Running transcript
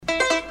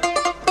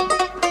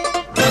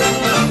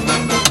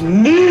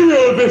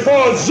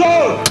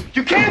zone!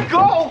 You can't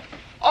go!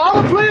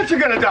 All the plants are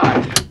gonna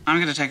die! I'm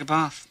gonna take a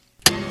bath.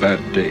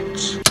 Bad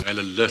dates. I'll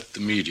alert the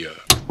media.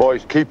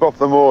 Boys, keep off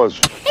the moors.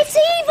 It's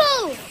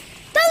evil!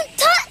 Don't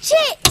touch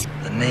it!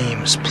 The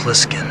name's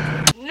Pliskin.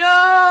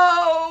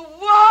 No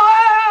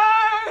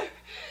wire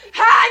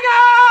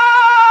hanger!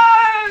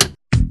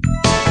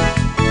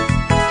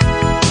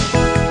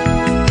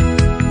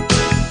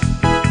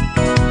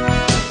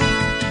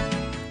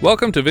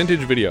 Welcome to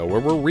Vintage Video, where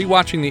we're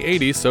rewatching the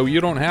 80s so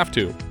you don't have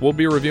to. We'll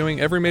be reviewing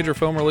every major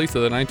film release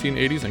of the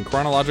 1980s in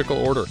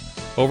chronological order,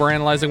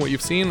 overanalyzing what you've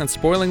seen and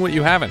spoiling what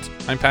you haven't.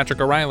 I'm Patrick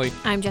O'Reilly.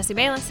 I'm Jesse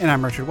Bayless. And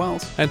I'm Richard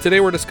Wells. And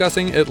today we're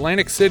discussing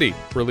Atlantic City,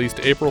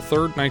 released April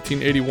 3rd,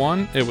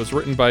 1981. It was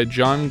written by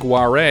John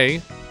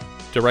Guare,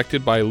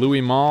 directed by Louis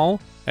Malle,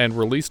 and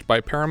released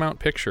by Paramount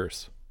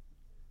Pictures.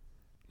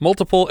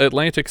 Multiple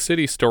Atlantic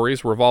City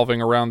stories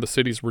revolving around the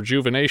city's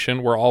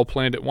rejuvenation were all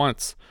planned at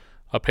once.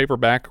 A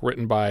paperback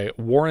written by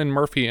Warren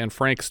Murphy and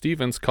Frank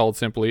Stevens called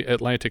simply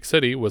Atlantic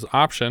City was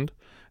optioned.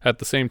 At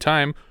the same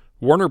time,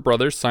 Warner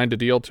Brothers signed a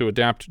deal to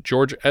adapt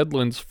George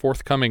Edlund's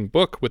forthcoming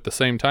book with the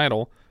same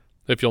title.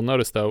 If you'll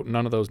notice, though,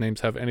 none of those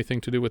names have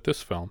anything to do with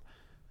this film.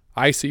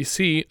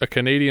 ICC, a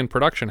Canadian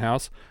production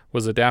house,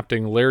 was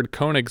adapting Laird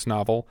Koenig's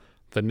novel,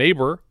 The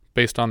Neighbor,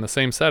 based on the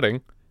same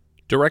setting.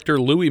 Director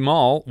Louis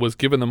Malle was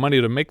given the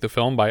money to make the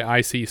film by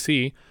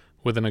ICC,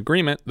 with an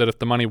agreement that if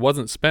the money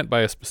wasn't spent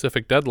by a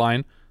specific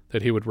deadline,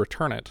 that he would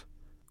return it.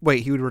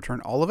 Wait, he would return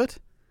all of it?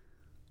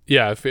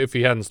 Yeah, if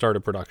he hadn't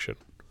started production.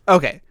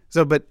 Okay,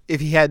 but if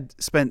he had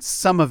spent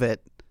some of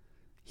it,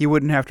 he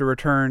wouldn't have to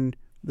return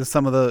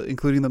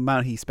including the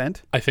amount he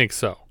spent? I think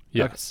so,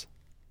 yes. Okay.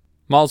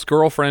 Malle's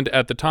girlfriend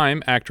at the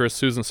time, actress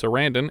Susan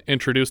Sarandon,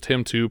 introduced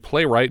him to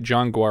playwright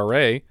John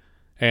Guare,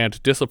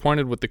 and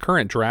disappointed with the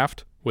current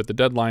draft, with the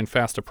deadline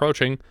fast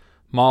approaching,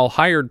 Malle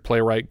hired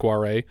playwright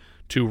Guare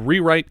to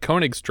rewrite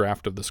Koenig's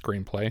draft of the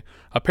screenplay,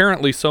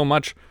 apparently so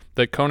much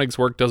that Koenig's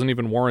work doesn't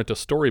even warrant a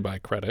story by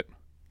credit.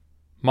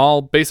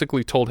 Malle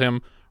basically told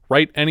him,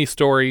 write any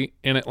story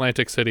in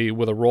Atlantic City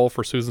with a role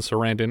for Susan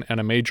Sarandon and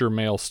a major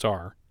male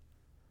star.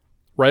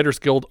 Writers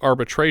Guild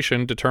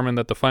arbitration determined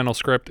that the final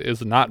script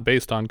is not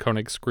based on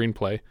Koenig's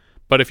screenplay,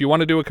 but if you want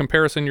to do a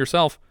comparison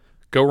yourself,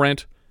 go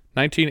rent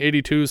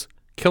 1982's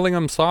Killing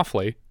 'Em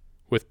Softly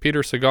with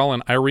Peter Segal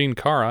and Irene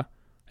Cara,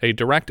 a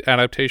direct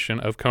adaptation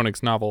of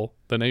Koenig's novel,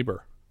 The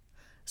Neighbor.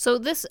 So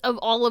this, of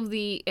all of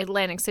the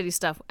Atlantic City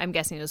stuff, I'm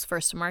guessing it was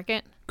first to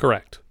market?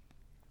 Correct.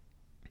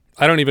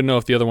 I don't even know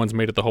if the other ones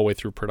made it the whole way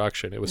through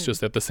production. It was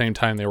just at the same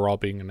time they were all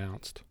being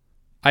announced.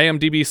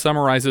 IMDb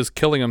summarizes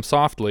Killing 'Em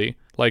Softly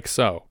like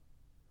so.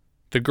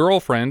 The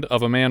girlfriend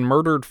of a man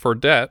murdered for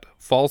debt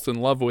falls in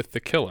love with the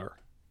killer.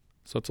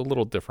 So it's a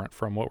little different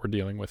from what we're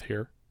dealing with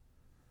here.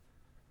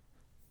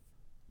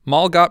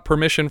 Malle got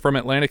permission from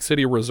Atlantic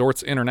City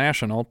Resorts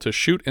International to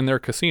shoot in their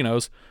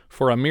casinos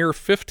for a mere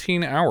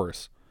 15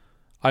 hours.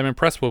 I'm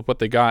impressed with what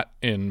they got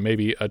in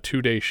maybe a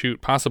 2-day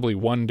shoot, possibly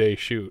 1-day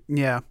shoot.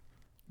 Yeah.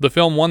 The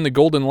film won the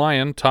Golden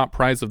Lion, top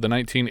prize of the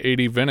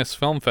 1980 Venice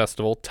Film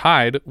Festival,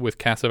 tied with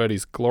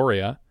Cassavetes'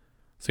 Gloria.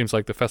 Seems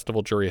like the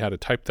festival jury had a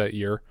type that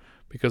year,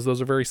 because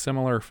those are very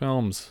similar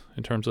films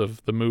in terms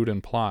of the mood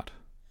and plot.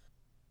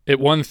 It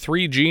won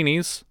 3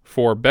 Genies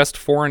for Best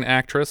Foreign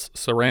Actress,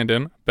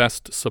 Sarandon,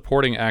 Best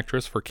Supporting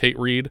Actress for Kate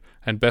Reid,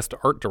 and Best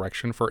Art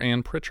Direction for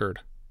Ann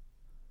Pritchard.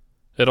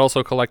 It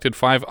also collected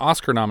 5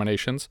 Oscar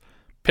nominations: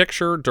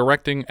 Picture,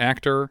 Directing,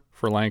 Actor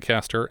for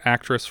Lancaster,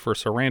 Actress for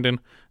Sarandon,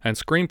 and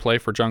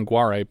Screenplay for John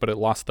Guare, but it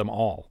lost them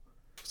all.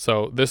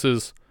 So this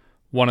is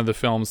one of the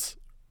films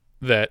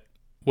that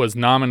was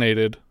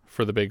nominated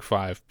for the Big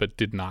Five, but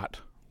did not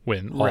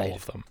win all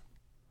of them,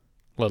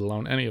 let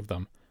alone any of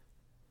them.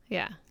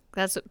 Yeah,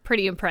 that's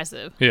pretty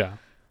impressive. Yeah.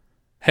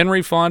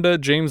 Henry Fonda,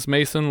 James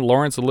Mason,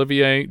 Laurence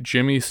Olivier,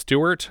 Jimmy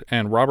Stewart,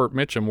 and Robert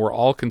Mitchum were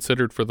all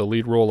considered for the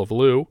lead role of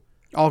Lou.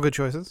 All good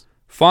choices.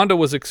 Fonda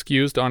was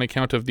excused on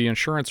account of the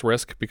insurance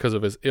risk because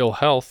of his ill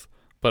health,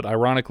 but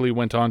ironically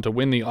went on to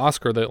win the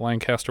Oscar that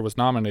Lancaster was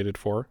nominated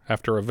for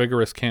after a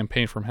vigorous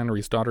campaign from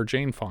Henry's daughter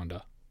Jane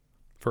Fonda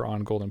for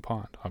On Golden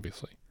Pond,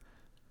 obviously.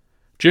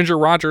 Ginger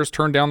Rogers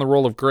turned down the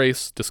role of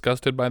Grace,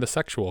 disgusted by the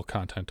sexual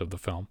content of the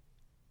film.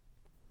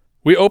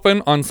 We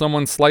open on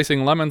someone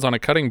slicing lemons on a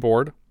cutting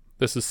board.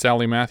 This is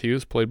Sally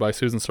Matthews, played by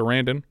Susan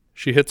Sarandon.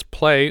 She hits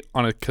play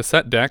on a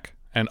cassette deck,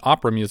 and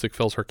opera music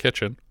fills her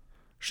kitchen.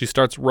 She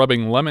starts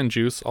rubbing lemon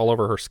juice all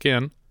over her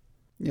skin.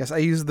 Yes, I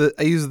use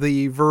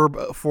the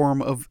verb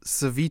form of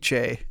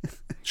ceviche.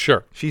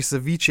 Sure. She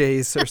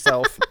ceviches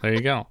herself. There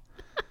you go.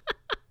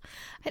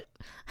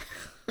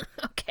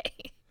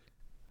 Okay.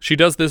 She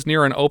does this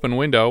near an open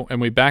window, and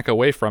we back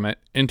away from it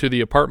into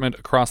the apartment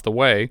across the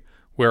way,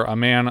 where a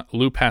man,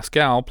 Lou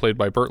Pascal, played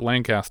by Burt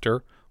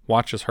Lancaster,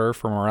 watches her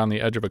from around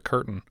the edge of a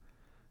curtain.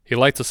 He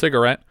lights a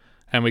cigarette,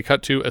 and we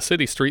cut to a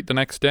city street the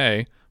next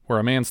day, where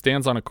a man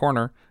stands on a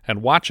corner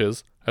and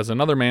watches as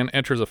another man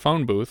enters a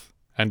phone booth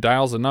and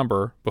dials a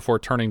number before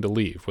turning to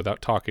leave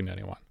without talking to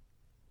anyone.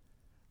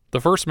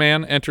 The first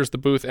man enters the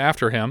booth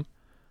after him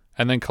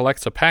and then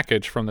collects a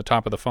package from the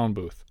top of the phone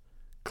booth.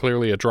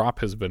 clearly a drop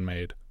has been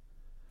made.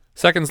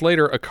 Seconds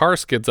later, a car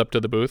skids up to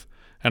the booth,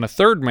 and a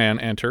third man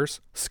enters,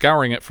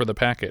 scouring it for the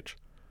package.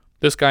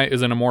 This guy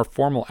is in a more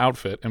formal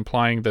outfit,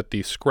 implying that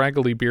the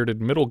scraggly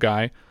bearded middle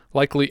guy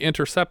likely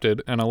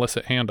intercepted an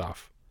illicit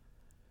handoff.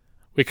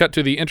 We cut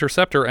to the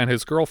interceptor and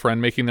his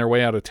girlfriend making their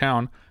way out of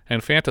town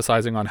and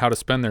fantasizing on how to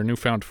spend their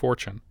newfound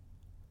fortune.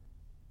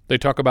 They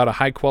talk about a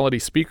high-quality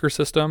speaker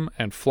system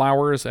and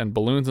flowers and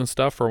balloons and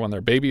stuff for when their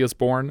baby is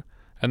born,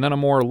 and then a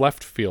more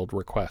left-field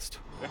request.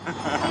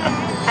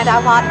 And I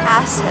want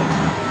acid.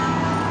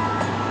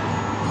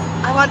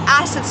 I want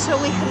acid so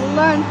we can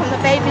learn from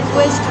the baby's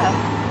wisdom.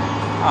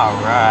 All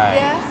right.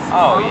 Yes?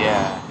 Oh,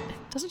 yeah.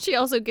 Doesn't she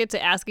also get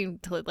to ask him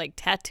to, like,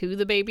 tattoo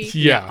the baby?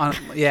 Yeah.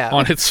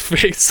 On its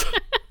face.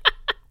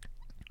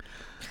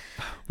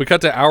 We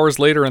cut to hours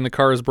later and the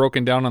car is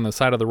broken down on the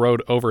side of the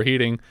road,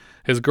 overheating.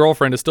 His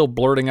girlfriend is still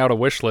blurting out a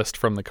wish list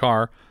from the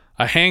car.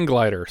 A hang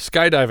glider,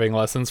 skydiving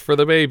lessons for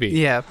the baby.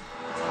 Yeah.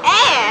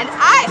 And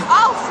I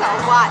also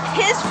want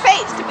his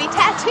face to be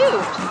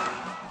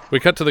tattooed.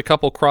 We cut to the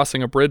couple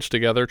crossing a bridge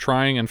together,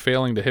 trying and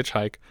failing to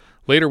hitchhike.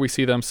 Later we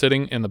see them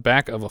sitting in the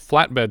back of a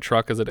flatbed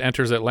truck as it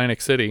enters Atlantic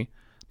City.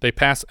 They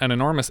pass an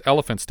enormous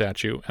elephant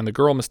statue, and the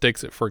girl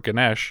mistakes it for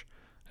Ganesh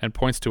and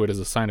points to it as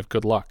a sign of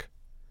good luck.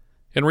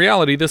 In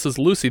reality, this is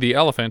Lucy the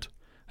elephant,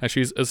 and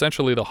she's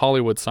essentially the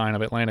Hollywood sign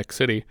of Atlantic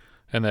City,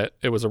 and that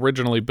it was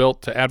originally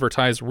built to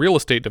advertise real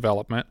estate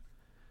development.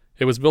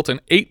 It was built in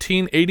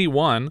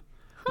 1881,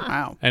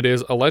 Wow. and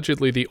is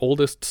allegedly the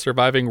oldest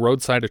surviving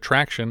roadside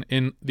attraction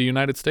in the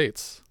United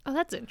States. Oh,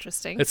 that's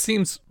interesting. It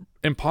seems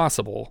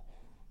impossible,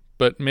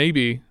 but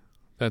maybe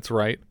that's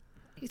right.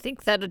 You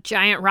think that a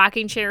giant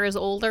rocking chair is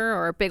older,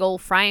 or a big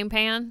old frying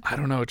pan? I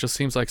don't know. It just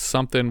seems like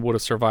something would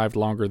have survived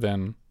longer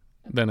than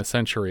a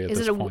century at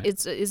this point.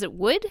 Is it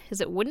wood?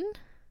 Is it wooden?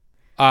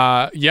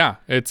 Yeah.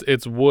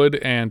 It's wood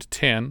and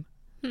tin,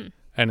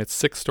 and it's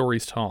 6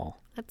 stories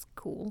tall. That's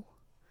cool.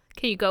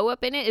 Can you go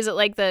up in it? Is it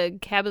like the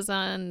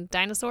Cabazon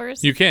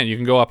dinosaurs? You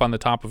can go up on the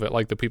top of it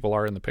like the people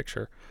are in the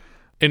picture.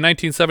 In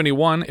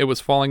 1971, it was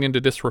falling into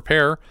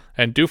disrepair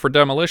and due for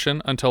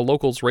demolition until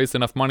locals raised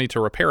enough money to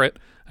repair it,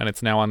 and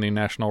it's now on the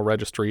National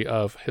Registry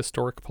of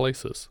Historic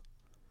Places.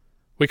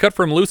 We cut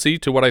from Lucy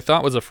to what I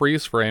thought was a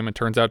freeze frame and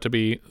turns out to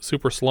be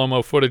super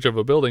slow-mo footage of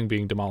a building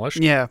being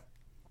demolished. Yeah.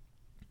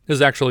 This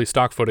is actually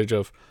stock footage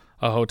of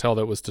a hotel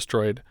that was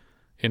destroyed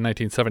in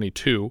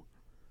 1972.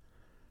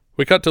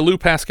 We cut to Lou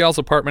Pascal's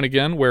apartment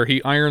again, where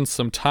he irons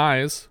some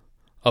ties.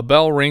 A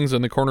bell rings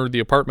in the corner of the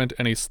apartment,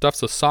 and he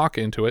stuffs a sock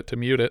into it to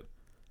mute it.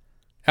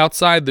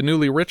 Outside, the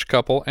newly rich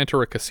couple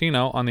enter a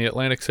casino on the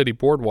Atlantic City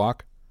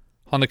boardwalk.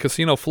 On the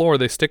casino floor,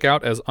 they stick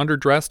out as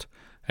underdressed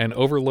and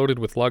overloaded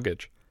with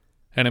luggage.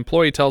 An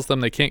employee tells them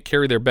they can't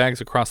carry their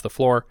bags across the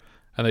floor,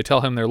 and they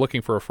tell him they're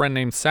looking for a friend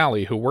named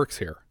Sally who works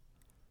here.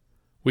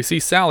 We see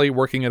Sally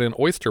working at an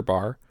oyster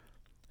bar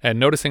and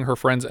noticing her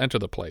friends enter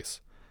the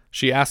place.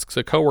 She asks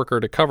a coworker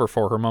to cover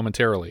for her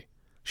momentarily.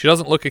 She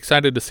doesn't look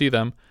excited to see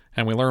them,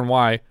 and we learn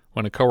why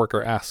when a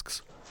coworker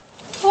asks.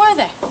 Who are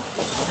they?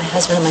 My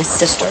husband and my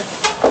sister.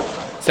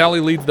 Sally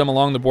leads them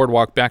along the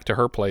boardwalk back to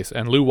her place,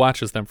 and Lou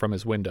watches them from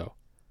his window.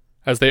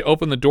 As they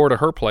open the door to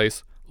her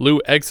place,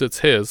 Lou exits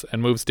his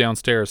and moves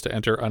downstairs to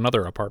enter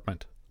another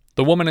apartment.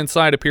 The woman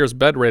inside appears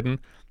bedridden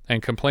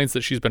and complains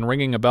that she's been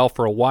ringing a bell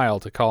for a while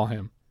to call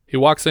him. He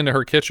walks into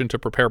her kitchen to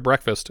prepare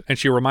breakfast, and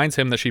she reminds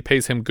him that she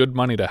pays him good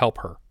money to help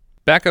her.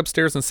 Back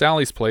upstairs in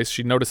Sally's place,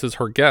 she notices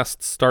her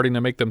guests starting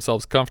to make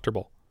themselves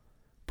comfortable,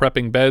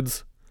 prepping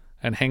beds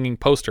and hanging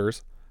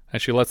posters,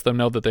 and she lets them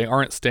know that they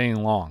aren't staying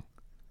long.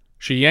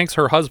 She yanks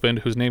her husband,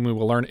 whose name we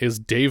will learn is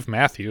Dave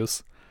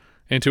Matthews,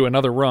 into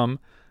another room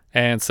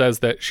and says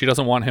that she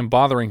doesn't want him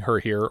bothering her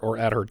here or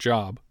at her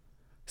job.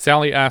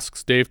 Sally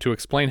asks Dave to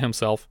explain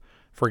himself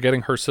for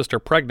getting her sister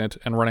pregnant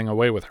and running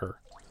away with her.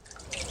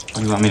 What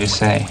do you want me to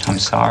say? I'm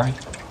sorry?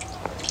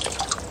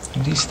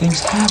 These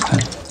things happen.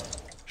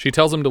 She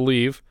tells him to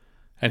leave,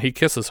 and he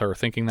kisses her,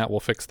 thinking that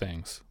will fix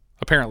things.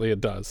 Apparently it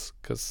does,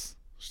 because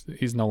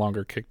he's no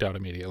longer kicked out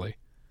immediately.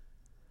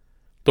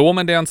 The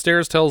woman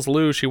downstairs tells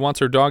Lou she wants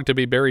her dog to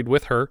be buried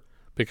with her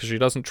because she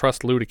doesn't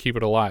trust Lou to keep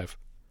it alive.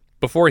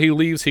 Before he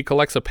leaves, he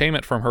collects a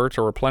payment from her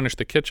to replenish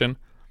the kitchen,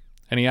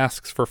 and he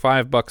asks for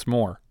 $5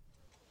 more.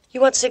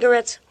 You want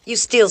cigarettes? You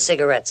steal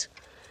cigarettes.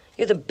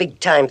 You're the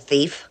big-time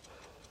thief.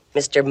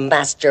 Mr.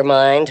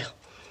 Mastermind.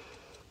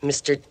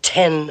 Mr.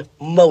 10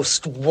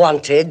 Most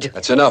Wanted.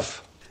 That's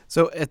enough.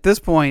 So at this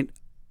point,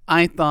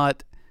 I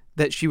thought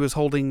that she was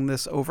holding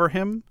this over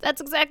him. That's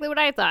exactly what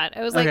I thought.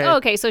 I was like, Okay. oh,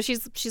 okay, so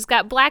she's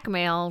got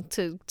blackmail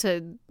to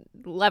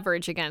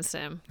leverage against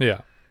him.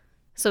 Yeah.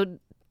 So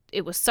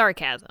it was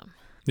sarcasm.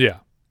 Yeah.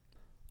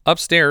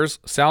 Upstairs,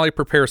 Sally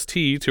prepares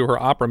tea to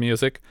her opera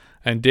music,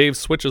 and Dave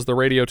switches the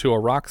radio to a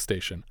rock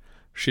station.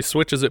 She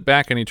switches it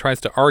back, and he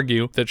tries to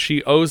argue that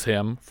she owes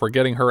him for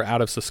getting her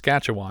out of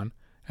Saskatchewan,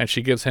 and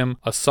she gives him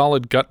a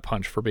solid gut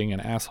punch for being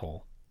an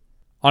asshole.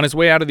 On his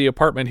way out of the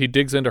apartment, he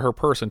digs into her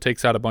purse and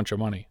takes out a bunch of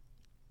money.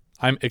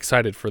 I'm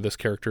excited for this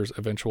character's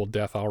eventual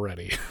death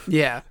already.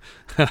 Yeah.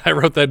 I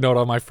wrote that note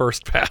on my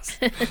first pass.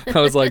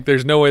 I was like,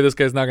 there's no way this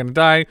guy's not going to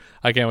die.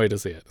 I can't wait to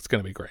see it. It's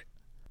going to be great.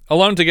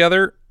 Alone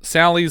together,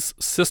 Sally's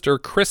sister,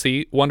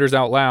 Chrissy, wonders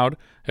out loud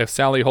if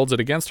Sally holds it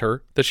against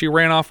her that she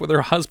ran off with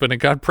her husband and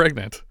got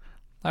pregnant.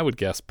 I would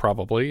guess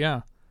probably,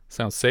 yeah.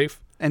 Sounds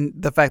safe. And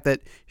the fact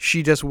that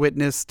she just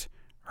witnessed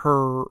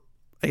her,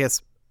 I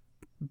guess,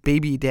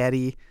 baby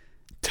daddy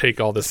take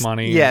all this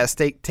money. Yeah,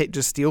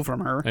 just steal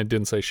from her. And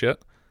didn't say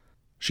shit.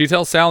 She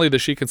tells Sally that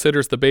she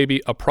considers the baby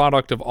a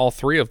product of all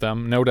three of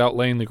them, no doubt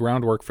laying the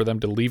groundwork for them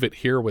to leave it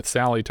here with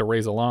Sally to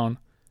raise alone.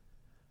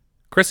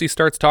 Chrissy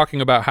starts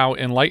talking about how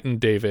enlightened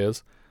Dave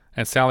is,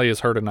 and Sally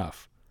has heard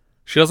enough.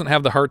 She doesn't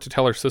have the heart to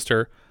tell her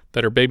sister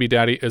that her baby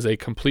daddy is a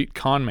complete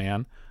con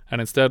man,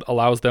 and instead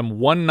allows them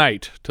one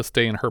night to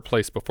stay in her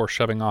place before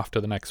shoving off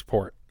to the next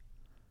port.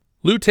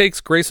 Lou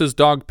takes Grace's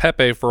dog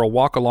Pepe for a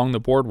walk along the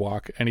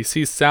boardwalk, and he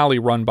sees Sally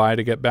run by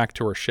to get back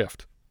to her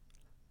shift.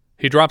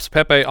 He drops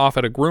Pepe off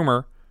at a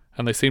groomer,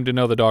 and they seem to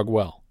know the dog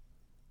well.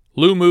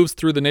 Lou moves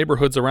through the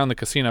neighborhoods around the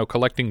casino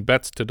collecting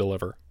bets to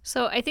deliver.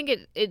 So I think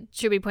it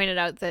should be pointed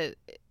out that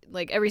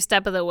like every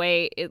step of the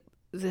way,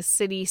 the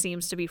city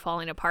seems to be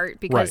falling apart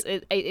because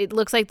it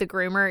looks like the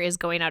groomer is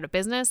going out of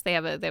business. They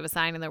have a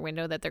sign in their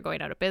window that they're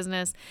going out of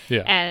business.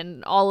 Yeah.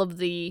 And all of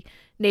the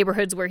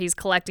neighborhoods where he's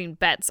collecting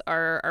bets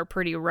are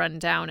pretty run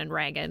down and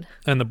ragged.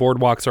 And the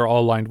boardwalks are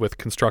all lined with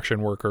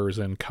construction workers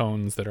and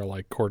cones that are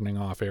like cordoning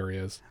off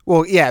areas.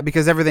 Well, yeah,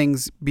 because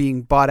everything's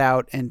being bought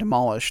out and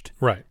demolished.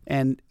 Right.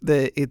 And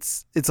I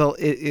guess it's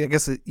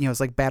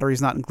like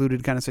batteries not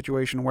included kind of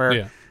situation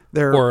where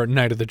they're or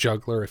Night of the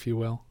Juggler, if you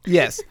will.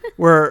 Yes,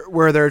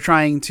 where they're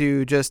trying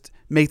to just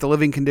make the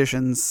living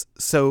conditions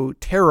so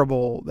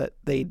terrible that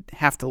they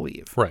have to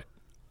leave. Right.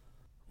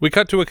 We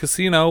cut to a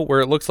casino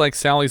where it looks like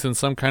Sally's in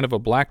some kind of a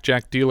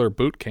blackjack dealer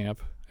boot camp.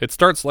 It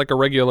starts like a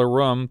regular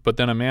room, but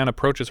then a man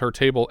approaches her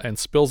table and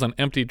spills an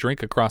empty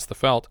drink across the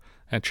felt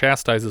and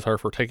chastises her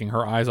for taking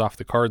her eyes off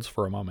the cards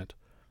for a moment.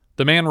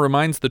 The man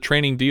reminds the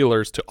training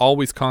dealers to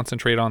always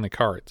concentrate on the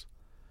cards.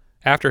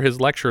 After his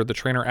lecture, the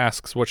trainer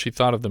asks what she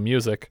thought of the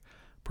music,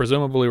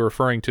 presumably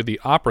referring to the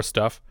opera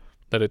stuff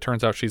that it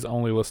turns out she's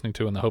only listening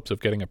to in the hopes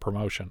of getting a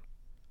promotion.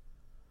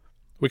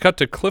 We cut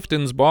to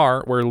Clifton's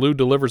bar, where Lou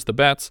delivers the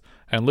bets,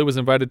 and Lou is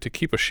invited to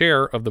keep a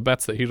share of the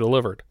bets that he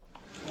delivered.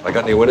 I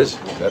got any winners?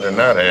 Better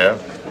not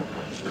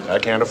have. I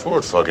can't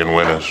afford fucking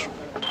winners.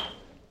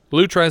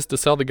 Lou tries to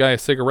sell the guy a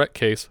cigarette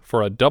case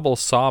for a double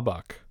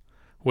sawbuck,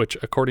 which,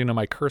 according to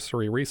my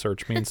cursory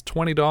research, means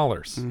 $20.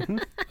 Mm-hmm.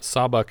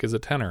 Sawbuck is a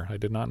tenner. I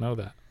did not know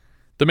that.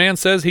 The man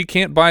says he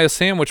can't buy a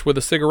sandwich with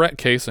a cigarette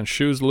case and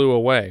shoos Lou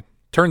away.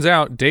 Turns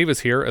out Dave is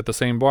here at the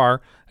same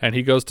bar, and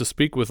he goes to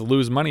speak with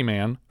Lou's money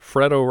man,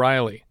 Fred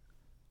O'Reilly.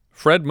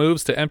 Fred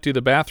moves to empty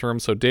the bathroom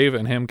so Dave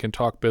and him can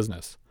talk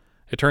business.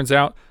 It turns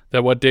out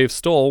that what Dave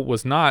stole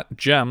was not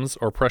gems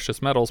or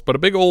precious metals, but a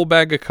big old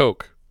bag of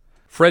coke.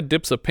 Fred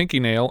dips a pinky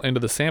nail into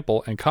the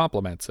sample and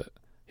compliments it.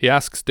 He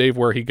asks Dave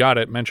where he got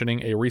it,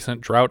 mentioning a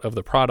recent drought of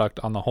the product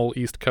on the whole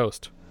East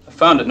Coast. I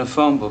found it in a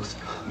phone booth.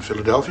 In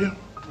Philadelphia?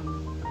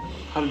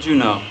 How did you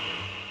know?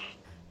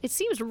 It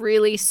seems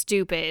really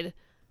stupid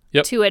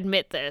to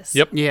admit this.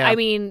 Yep. Yeah. I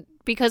mean,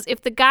 because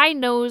if the guy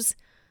knows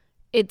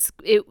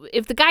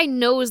if the guy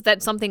knows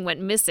that something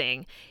went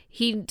missing,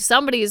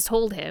 somebody has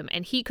told him,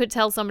 and he could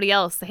tell somebody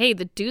else, hey,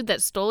 the dude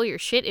that stole your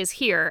shit is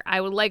here.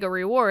 I would like a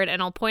reward,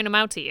 and I'll point him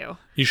out to you.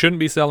 You shouldn't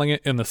be selling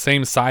it in the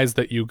same size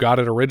that you got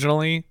it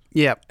originally.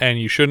 Yep.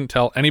 And you shouldn't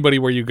tell anybody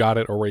where you got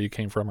it or where you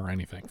came from or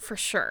anything. For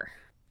sure.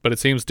 But it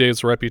seems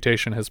Dave's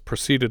reputation has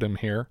preceded him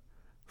here.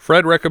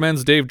 Fred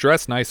recommends Dave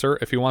dress nicer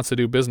if he wants to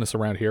do business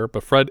around here,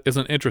 but Fred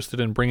isn't interested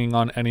in bringing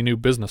on any new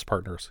business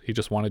partners. He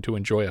just wanted to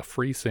enjoy a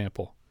free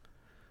sample.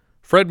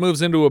 Fred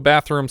moves into a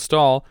bathroom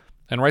stall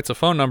and writes a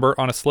phone number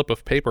on a slip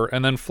of paper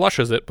and then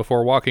flushes it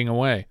before walking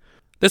away.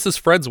 This is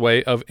Fred's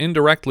way of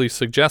indirectly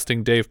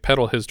suggesting Dave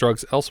peddle his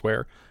drugs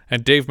elsewhere,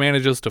 and Dave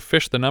manages to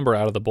fish the number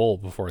out of the bowl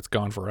before it's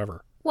gone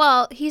forever.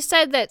 Well, he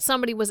said that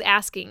somebody was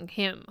asking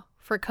him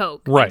for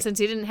coke. Right. And since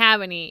he didn't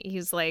have any,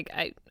 he's like,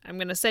 I'm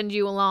going to send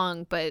you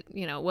along, but,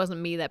 it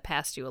wasn't me that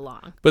passed you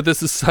along. But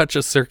this is such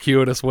a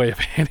circuitous way of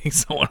handing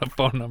someone a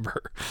phone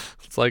number.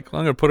 It's like,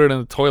 I'm going to put it in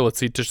the toilet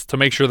seat just to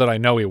make sure that I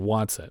know he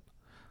wants it.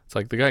 It's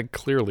like the guy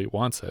clearly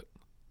wants it.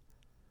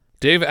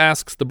 Dave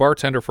asks the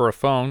bartender for a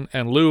phone,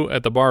 and Lou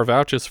at the bar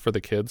vouches for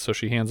the kid, so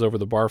she hands over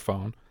the bar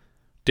phone.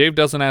 Dave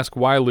doesn't ask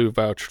why Lou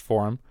vouched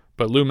for him,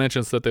 but Lou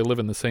mentions that they live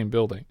in the same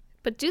building.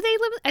 But do they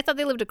live? I thought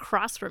they lived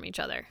across from each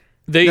other.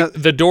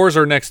 The doors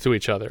are next to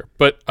each other,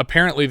 but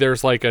apparently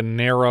there's like a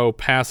narrow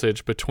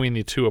passage between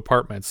the two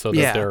apartments so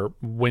that their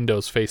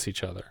windows face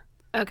each other.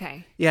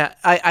 Okay. Yeah,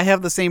 I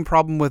have the same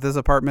problem with this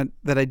apartment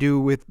that I do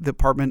with the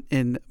apartment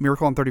in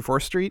Miracle on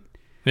 34th Street.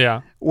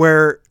 Yeah.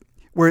 Where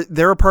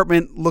their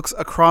apartment looks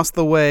across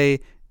the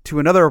way to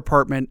another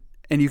apartment,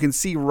 and you can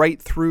see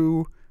right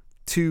through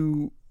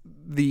to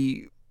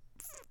the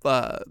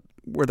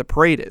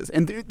parade is.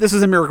 And this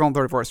is a Miracle on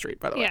 34th Street,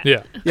 by the way.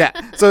 Yeah. Yeah.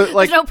 So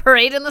like There's no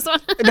parade in this one.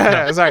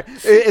 no, sorry.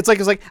 It's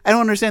like I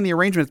don't understand the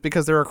arrangements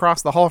because they're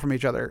across the hall from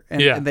each other,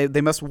 and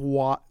they must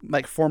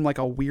form like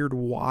a weird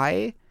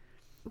Y.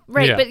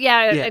 Right, Yeah. but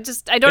Yeah.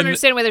 I don't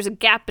understand why there's a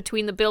gap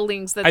between the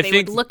buildings that I they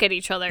think would look at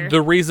each other.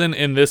 The reason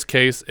in this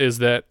case is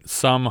that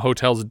some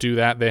hotels do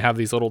that. They have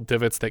these little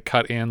divots that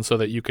cut in so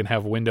that you can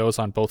have windows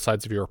on both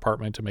sides of your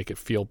apartment to make it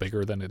feel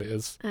bigger than it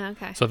is.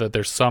 Okay. So that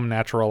there's some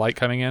natural light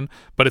coming in,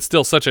 but it's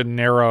still such a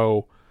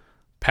narrow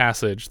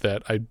passage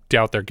that I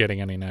doubt they're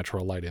getting any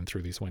natural light in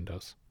through these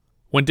windows.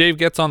 When Dave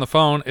gets on the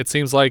phone, it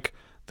seems like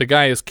the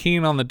guy is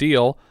keen on the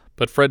deal,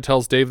 but Fred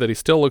tells Dave that he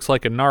still looks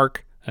like a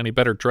narc and he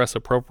better dress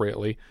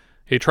appropriately.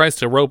 He tries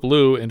to rope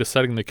Lou into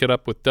setting the kid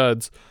up with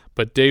duds,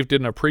 but Dave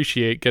didn't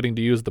appreciate getting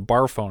to use the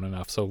bar phone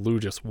enough, so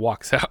Lou just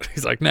walks out.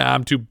 He's like, nah,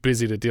 I'm too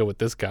busy to deal with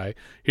this guy.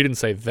 He didn't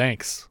say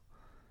thanks.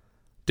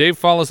 Dave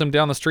follows him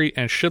down the street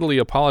and shittily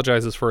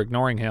apologizes for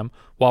ignoring him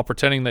while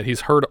pretending that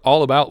he's heard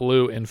all about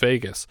Lou in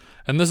Vegas.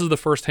 And this is the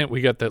first hint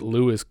we get that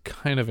Lou is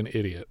kind of an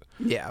idiot.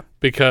 Yeah.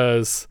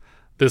 Because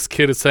this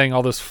kid is saying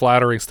all this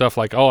flattering stuff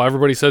like, oh,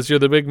 everybody says you're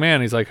the big man.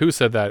 He's like, who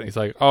said that? And he's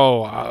like,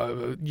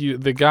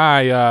 the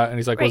guy. And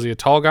he's like, was he a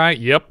tall guy?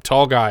 Yep,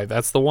 tall guy.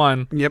 That's the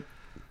one. Yep.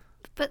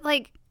 But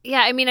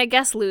I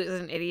guess Lou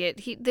is an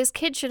idiot. This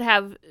kid should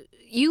have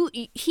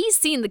he's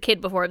seen the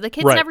kid before. The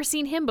kid's never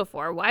seen him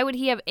before. Why would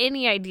he have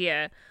any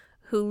idea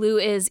who Lou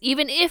is,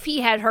 even if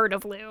he had heard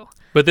of Lou?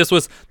 But this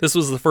was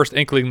the first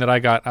inkling that I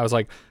got. I was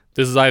like,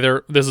 this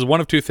is one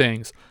of two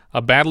things: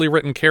 a badly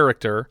written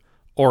character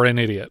or an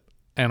idiot.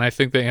 And I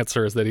think the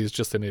answer is that he's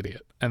just an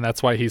idiot. And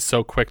that's why he's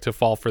so quick to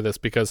fall for this,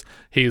 because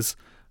he's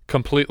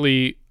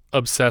completely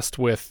obsessed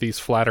with these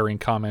flattering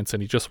comments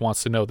and he just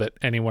wants to know that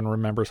anyone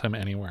remembers him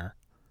anywhere.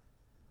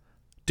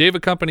 Dave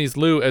accompanies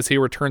Lou as he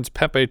returns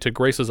Pepe to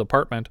Grace's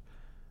apartment.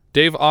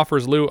 Dave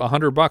offers Lou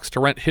 $100 to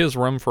rent his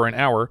room for an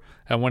hour,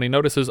 and when he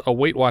notices a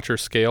Weight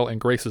Watchers scale in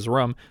Grace's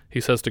room,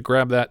 he says to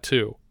grab that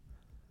too.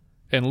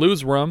 In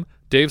Lou's room,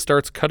 Dave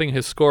starts cutting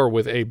his score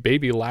with a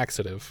baby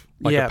laxative,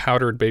 a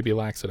powdered baby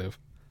laxative.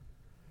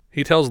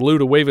 He tells Lou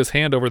to wave his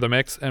hand over the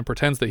mix and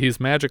pretends that he's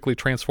magically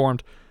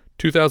transformed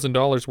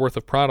 $2,000 worth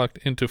of product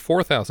into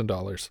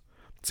 $4,000.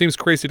 Seems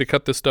crazy to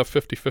cut this stuff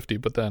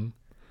 50-50, but then,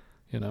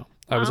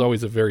 I was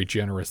always a very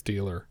generous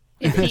dealer.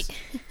 I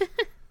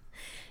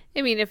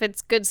mean, if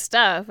it's good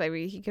stuff,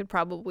 he could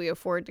probably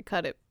afford to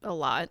cut it a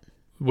lot.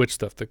 Which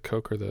stuff, the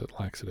Coke or the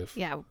laxative?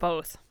 Yeah,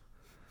 both.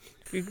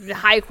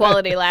 High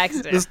quality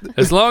laxative.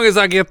 As long as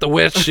I get the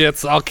wet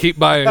shits, I'll keep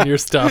buying your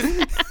stuff.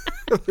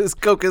 This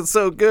Coke is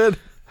so good.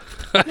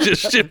 I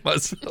just shit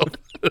myself.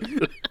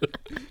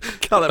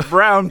 Call it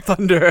Brown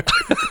Thunder.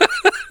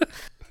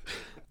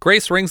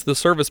 Grace rings the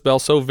service bell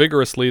so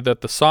vigorously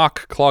that the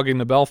sock clogging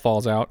the bell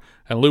falls out,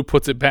 and Lou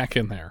puts it back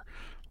in there.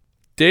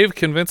 Dave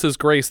convinces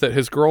Grace that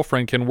his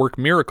girlfriend can work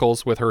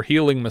miracles with her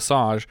healing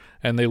massage,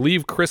 and they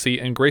leave Chrissy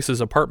in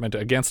Grace's apartment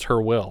against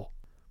her will.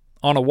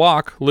 On a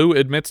walk, Lou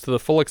admits to the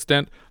full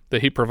extent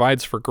that he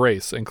provides for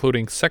Grace,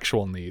 including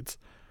sexual needs.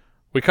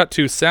 We cut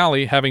to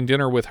Sally having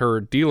dinner with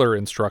her dealer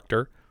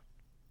instructor.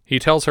 He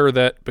tells her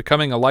that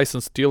becoming a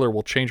licensed dealer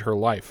will change her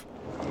life.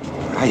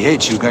 I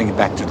hate you going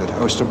back to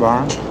that oyster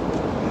barn.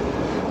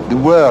 The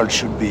world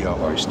should be your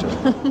oyster.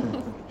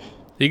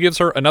 He gives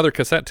her another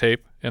cassette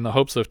tape in the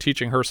hopes of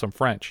teaching her some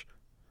French.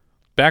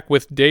 Back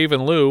with Dave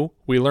and Lou,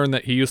 we learn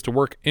that he used to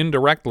work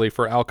indirectly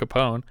for Al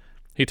Capone.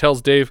 He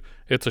tells Dave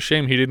it's a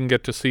shame he didn't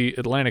get to see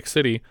Atlantic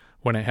City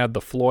when it had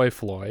the Floy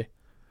Floy,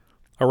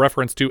 a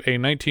reference to a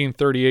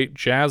 1938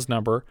 jazz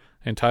number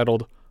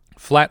entitled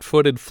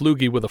Flat-Footed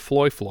Floogie with a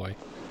Floy Floy.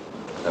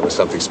 That was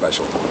something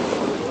special.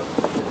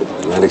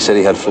 Atlantic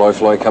City had Floy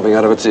Floy coming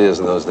out of its ears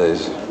in those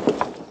days.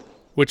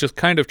 Which is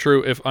kind of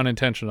true if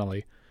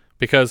unintentionally,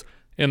 because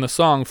in the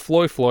song,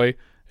 Floy Floy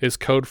is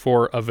code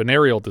for a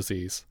venereal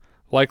disease,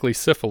 likely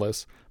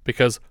syphilis,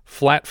 because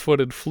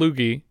Flat-Footed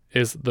Floogie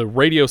is the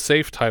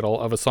radio-safe title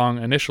of a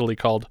song initially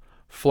called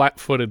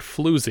Flat-Footed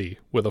Floozy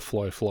with a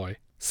Floy Floy.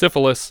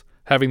 Syphilis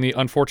having the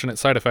unfortunate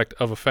side effect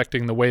of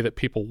affecting the way that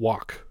people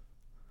walk.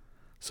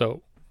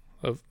 So,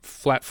 a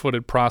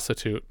flat-footed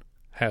prostitute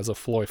has a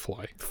Floy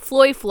Floy.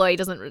 Floy Floy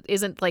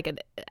isn't like an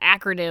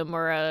acronym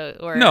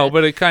or no,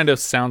 but it kind of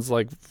sounds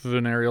like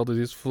venereal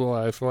disease.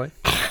 Floy Floy,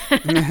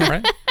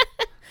 right?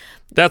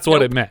 That's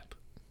what it meant.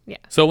 Yeah.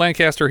 So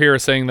Lancaster here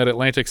is saying that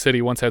Atlantic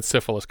City once had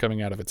syphilis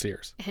coming out of its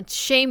ears. And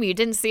shame you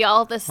didn't see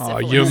all this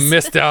syphilis. Oh, you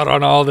missed out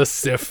on all the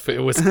syph. It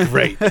was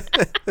great.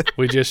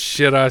 We just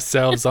shit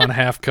ourselves on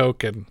half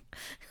Coke and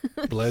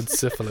bled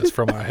syphilis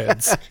from our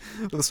heads.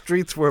 The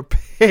streets were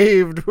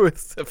paved with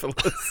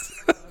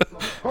syphilis.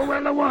 Oh,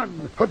 well, a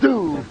one, a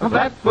two. A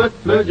flat-foot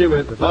floogie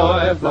with the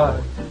fly fly.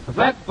 A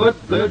flat-foot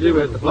floogie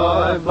with the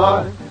fly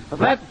fly. A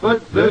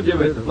flat-foot floogie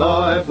with the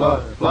fly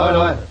fly. Fly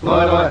doy,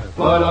 fly doy,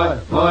 fly doy,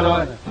 fly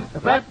doy. A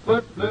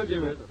flat-foot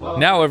floogie with the fly.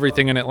 Now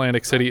everything in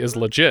Atlantic City is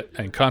legit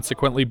and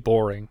consequently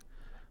boring.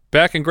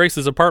 Back in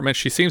Grace's apartment,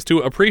 she seems to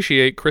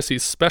appreciate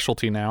Chrissy's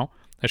specialty now,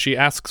 and she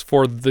asks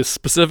for this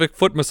specific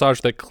foot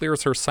massage that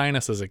clears her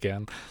sinuses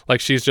again.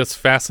 Like she's just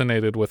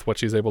fascinated with what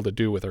she's able to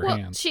do with her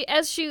hands.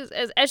 As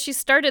she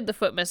started the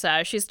foot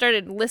massage, she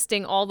started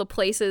listing all the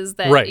places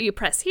that you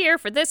press here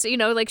for this.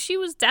 Like she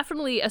was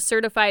definitely a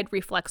certified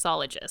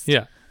reflexologist.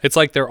 Yeah, it's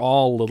like they're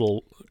all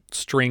little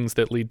strings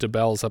that lead to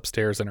bells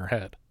upstairs in her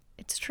head.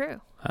 It's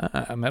true.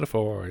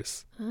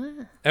 Metaphors.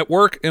 At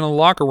work in a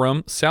locker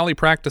room, Sally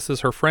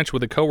practices her French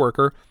with a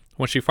coworker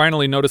when she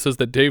finally notices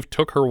that Dave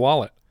took her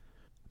wallet.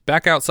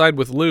 Back outside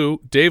with Lou,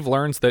 Dave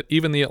learns that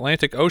even the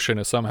Atlantic Ocean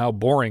is somehow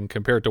boring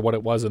compared to what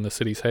it was in the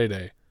city's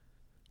heyday.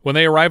 When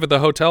they arrive at the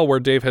hotel where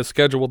Dave has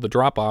scheduled the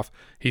drop-off,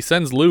 he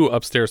sends Lou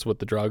upstairs with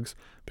the drugs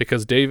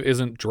because Dave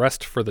isn't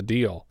dressed for the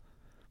deal.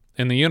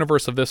 In the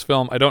universe of this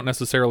film, I don't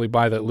necessarily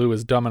buy that Lou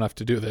is dumb enough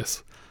to do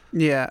this.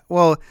 Yeah,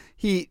 well,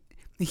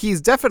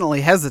 he's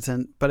definitely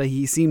hesitant, but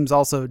he seems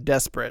also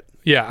desperate.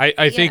 Yeah,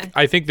 I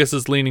think this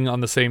is leaning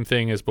on the same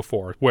thing as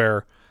before,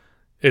 where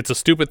it's a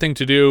stupid thing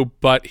to do,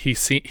 but he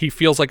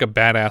feels like a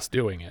badass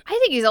doing it. I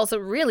think he's also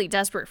really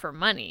desperate for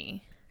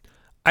money.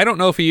 I don't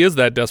know if he is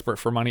that desperate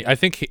for money. I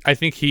think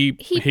he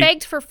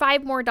begged for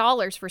 $5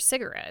 more for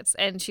cigarettes,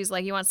 and she's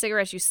like, "You want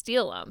cigarettes? You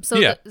steal them." So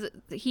yeah.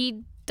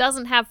 He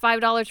doesn't have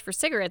 $5 for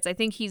cigarettes. I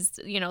think he's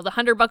the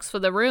 $100 for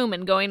the room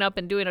and going up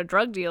and doing a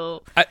drug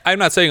deal. I'm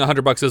not saying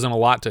 $100 isn't a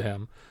lot to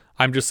him.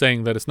 I'm just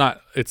saying that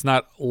it's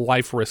not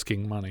life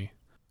risking money.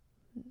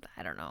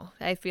 I don't know.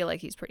 I feel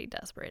like he's pretty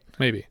desperate.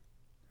 Maybe.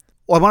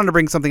 Well, I wanted to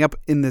bring something up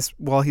in this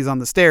while he's on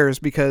the stairs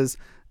because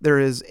there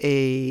is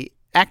a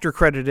actor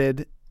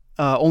credited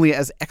only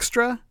as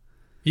extra.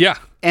 Yeah.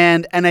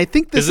 And I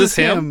think this is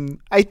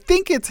him. I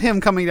think it's him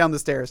coming down the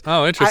stairs.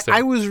 Oh, interesting.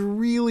 I was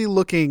really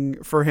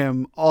looking for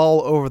him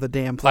all over the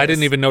damn place. I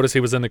didn't even notice he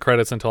was in the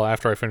credits until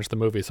after I finished the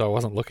movie, so I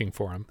wasn't looking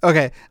for him.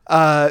 Okay.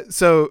 But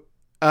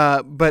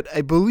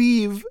I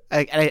believe,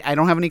 I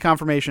don't have any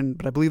confirmation,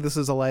 but I believe this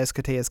is Elias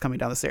Koteas coming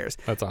down the stairs.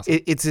 That's awesome.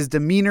 It's his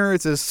demeanor.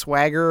 It's his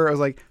swagger. I was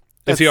like...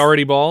 Is he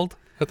already bald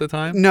at the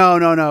time?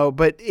 No.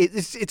 But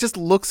it just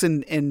looks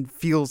and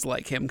feels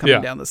like him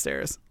coming down the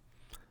stairs.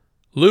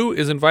 Lou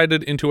is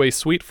invited into a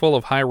suite full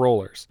of high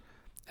rollers.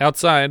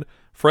 Outside,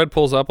 Fred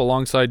pulls up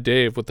alongside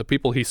Dave with the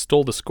people he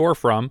stole the score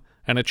from,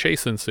 and a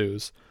chase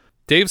ensues.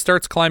 Dave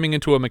starts climbing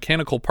into a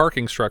mechanical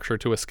parking structure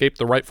to escape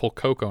the rightful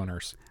Coke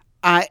owners.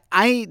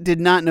 I did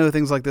not know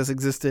things like this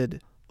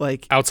existed,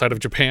 like outside of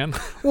Japan,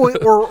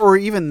 or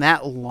even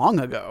that long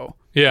ago.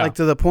 Yeah, like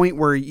to the point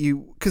where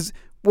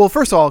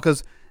first of all,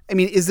 I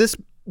mean,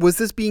 was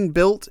this being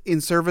built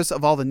in service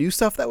of all the new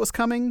stuff that was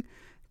coming?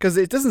 Because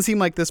it doesn't seem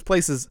like this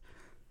place is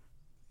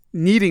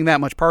needing that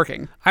much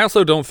parking. I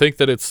also don't think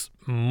that it's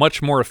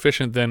much more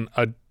efficient than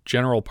a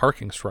general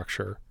parking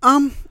structure.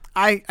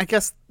 I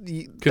guess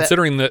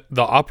considering the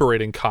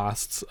operating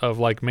costs of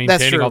like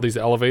maintaining all these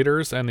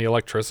elevators and the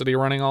electricity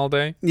running all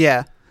day.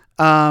 Yeah.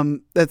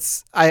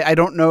 That's I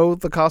don't know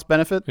the cost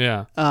benefit.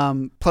 Yeah.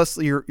 Plus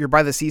you're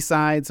by the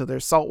seaside, so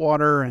there's salt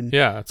water and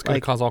yeah, it's going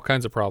to cause all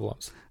kinds of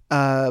problems.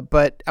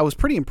 But I was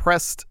pretty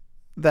impressed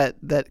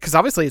that because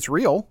obviously it's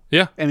real.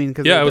 Yeah. I mean,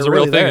 because it was a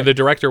really real thing. there. And the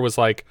director was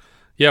like,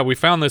 "Yeah, we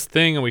found this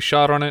thing and we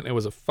shot on it. It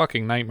was a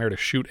fucking nightmare to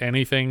shoot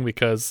anything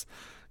because."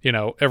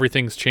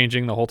 Everything's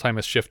changing the whole time.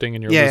 It's shifting,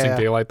 and you're losing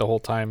daylight the whole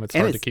time. It's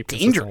hard to keep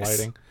consistent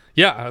lighting.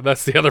 Yeah,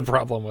 that's the other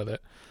problem with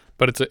it.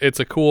 But it's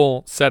a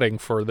cool setting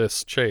for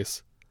this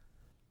chase.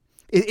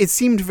 It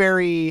seemed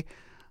very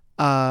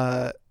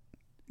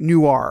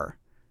noir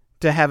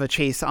to have a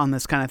chase on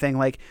this kind of thing,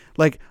 like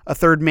a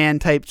Third Man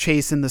type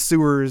chase in the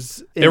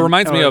sewers. It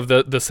reminds me of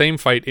the same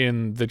fight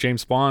in the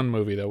James Bond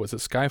movie, though. Was it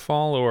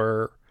Skyfall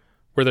or?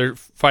 Where they're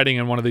fighting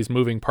in one of these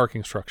moving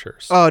parking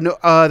structures. Oh, no,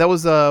 that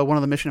was one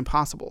of the Mission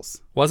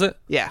Impossibles. Was it?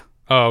 Yeah.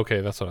 Oh,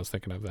 okay, that's what I was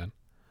thinking of then.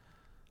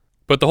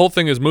 But the whole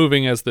thing is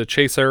moving as the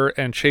chaser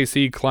and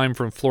chasee climb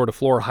from floor to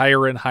floor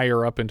higher and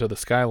higher up into the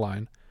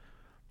skyline.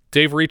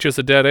 Dave reaches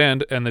a dead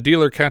end, and the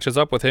dealer catches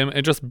up with him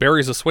and just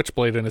buries a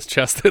switchblade in his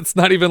chest. It's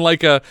not even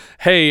like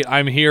hey,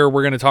 I'm here,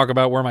 we're going to talk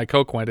about where my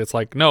Coke went. It's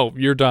like, no,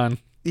 you're done.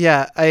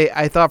 Yeah,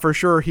 I thought for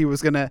sure he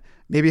was going to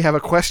maybe have a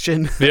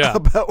question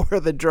about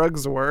where the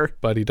drugs were.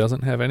 But he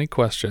doesn't have any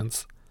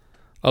questions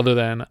other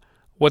than,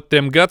 what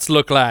them guts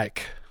look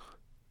like?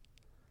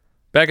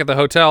 Back at the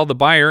hotel, the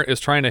buyer is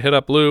trying to hit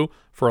up Lou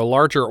for a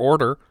larger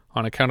order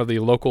on account of the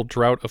local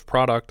drought of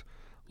product.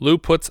 Lou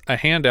puts a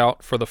hand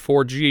out for the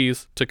 4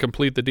 Gs to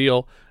complete the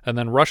deal and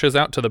then rushes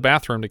out to the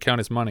bathroom to count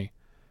his money.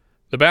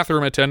 The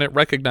bathroom attendant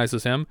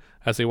recognizes him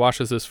as he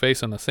washes his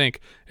face in the sink.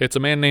 It's a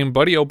man named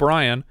Buddy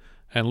O'Brien,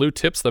 and Lou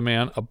tips the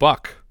man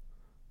 $1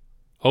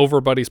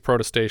 over Buddy's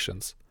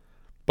protestations.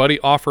 Buddy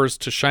offers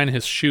to shine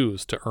his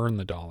shoes to earn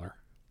the $1.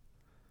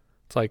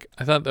 It's like,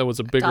 I thought that was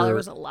a bigger $1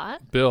 was a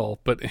lot? bill,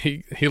 but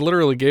he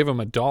literally gave him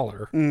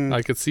 $1.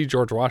 I could see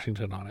George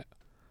Washington on it.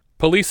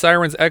 Police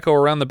sirens echo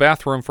around the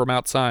bathroom from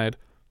outside.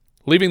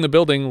 Leaving the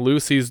building, Lou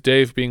sees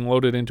Dave being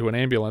loaded into an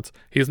ambulance.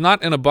 He's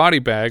not in a body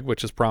bag,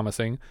 which is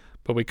promising,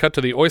 but we cut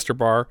to the Oyster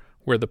Bar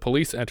where the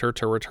police enter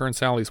to return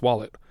Sally's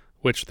wallet,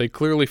 which they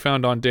clearly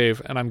found on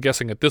Dave, and I'm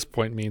guessing at this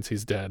point means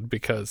he's dead,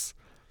 because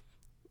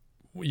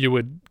you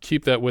would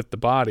keep that with the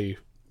body,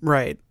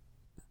 Right.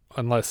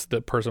 unless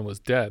the person was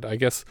dead. I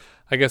guess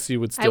you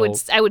would still.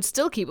 I would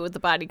still keep it with the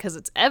body because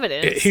it's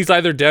evidence. He's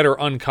either dead or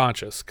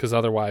unconscious, because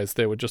otherwise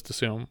they would just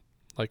assume,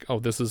 like, oh,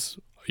 this is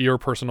your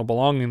personal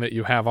belonging that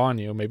you have on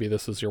you. Maybe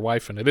this is your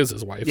wife, and it is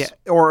his wife's. Yeah,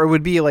 or it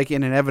would be like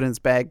in an evidence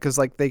bag, because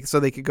like they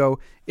could go,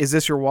 is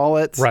this your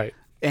wallet? Right.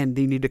 And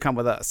you need to come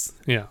with us.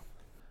 Yeah.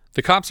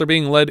 The cops are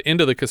being led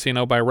into the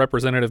casino by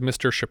Representative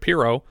Mr.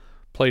 Shapiro,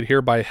 played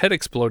here by head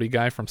explodey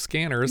guy from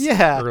Scanners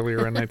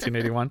earlier in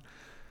 1981.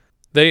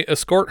 They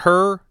escort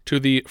her to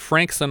the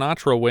Frank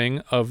Sinatra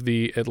wing of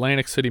the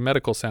Atlantic City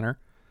Medical Center.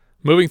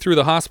 Moving through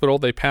the hospital,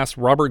 they pass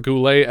Robert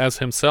Goulet as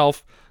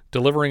himself,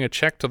 delivering a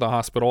check to the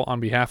hospital on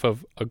behalf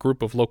of a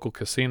group of local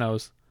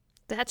casinos.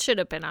 That should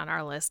have been on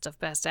our list of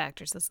best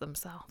actresses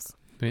themselves.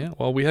 Yeah,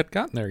 well, we hadn't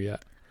gotten there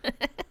yet.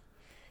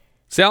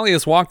 Sally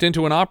has walked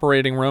into an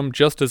operating room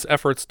just as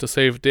efforts to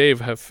save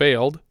Dave have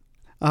failed.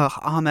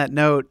 On that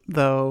note,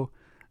 though,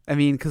 I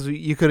mean, because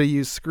you could have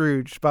used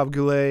Scrooge, Bob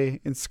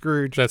Goulet and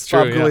Scrooge. That's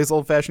true, Bob Goulet's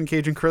old-fashioned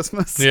Cajun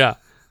Christmas. Yeah.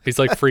 He's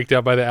like freaked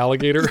out by the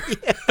alligator.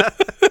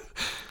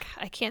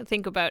 I can't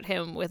think about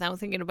him without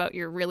thinking about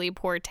your really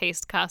poor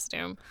taste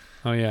costume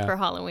Oh, yeah. for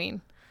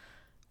Halloween.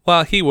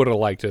 Well, he would have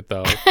liked it,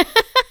 though.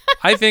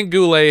 I think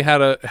Goulet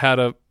had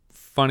a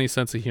funny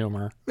sense of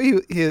humor.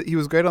 He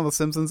was great on The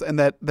Simpsons, and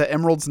the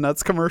Emerald's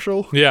Nuts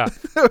commercial. Yeah.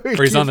 Where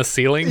he's on the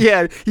ceiling.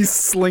 Yeah, he's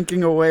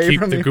slinking away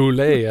Keep from the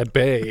Goulet at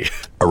bay.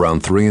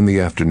 Around 3 in the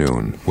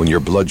afternoon, when your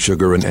blood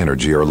sugar and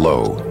energy are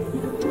low,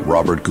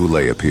 Robert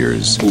Goulet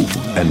appears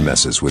and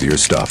messes with your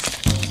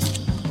stuff.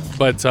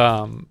 But,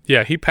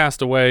 yeah, he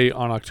passed away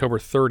on October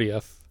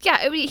 30th. Yeah,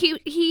 I mean,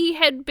 he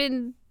had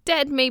been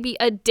dead maybe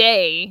a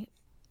day.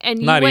 And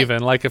you Not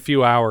even, like a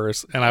few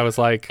hours. And I was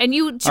like, and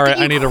all right,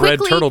 I need a red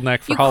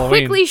turtleneck for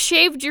Halloween. You quickly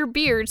shaved your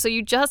beard, so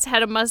you just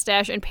had a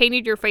mustache, and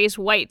painted your face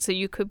white so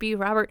you could be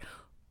Robert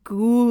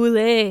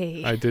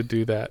Goulet. I did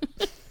do that.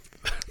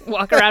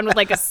 Walk around with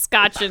like a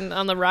scotch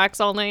on the rocks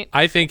all night.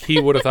 I think he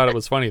would have thought it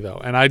was funny,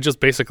 though. And I just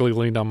basically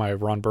leaned on my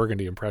Ron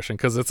Burgundy impression,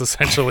 because it's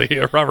essentially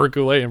a Robert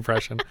Goulet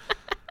impression.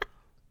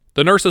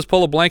 The nurses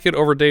pull a blanket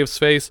over Dave's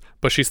face,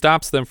 but she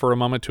stops them for a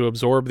moment to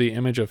absorb the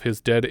image of his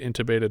dead,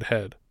 intubated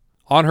head.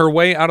 On her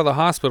way out of the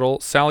hospital,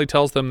 Sally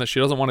tells them that she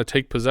doesn't want to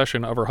take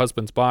possession of her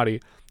husband's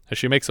body, as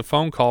she makes a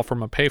phone call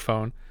from a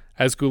payphone,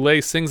 as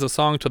Goulet sings a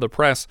song to the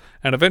press,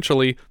 and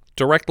eventually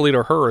directly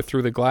to her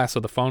through the glass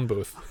of the phone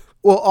booth.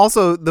 Well,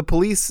 also, the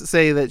police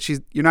say that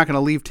you're not going to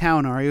leave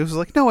town, are you? She's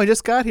like, no, I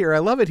just got here. I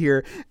love it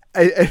here.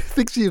 I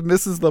think she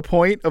misses the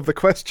point of the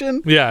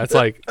question. Yeah, it's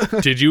like,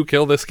 did you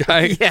kill this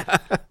guy? Yeah.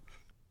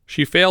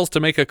 She fails to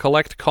make a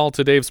collect call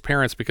to Dave's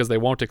parents because they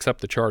won't accept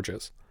the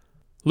charges.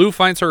 Lou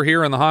finds her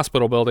here in the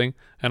hospital building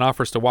and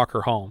offers to walk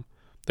her home.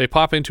 They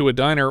pop into a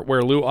diner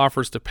where Lou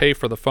offers to pay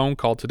for the phone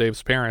call to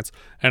Dave's parents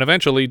and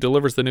eventually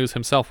delivers the news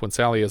himself when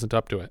Sally isn't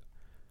up to it.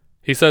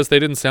 He says they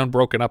didn't sound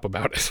broken up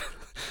about it.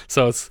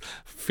 So it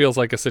feels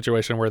like a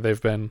situation where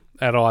they've been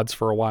at odds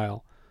for a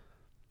while.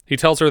 He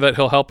tells her that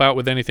he'll help out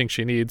with anything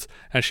she needs,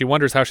 and she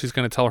wonders how she's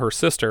going to tell her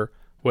sister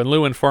when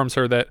Lou informs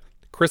her that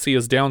Chrissy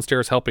is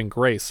downstairs helping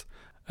Grace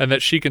and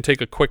that she can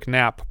take a quick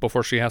nap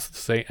before she has to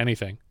say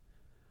anything.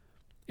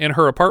 In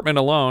her apartment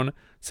alone,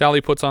 Sally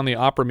puts on the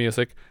opera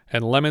music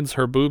and lemons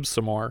her boobs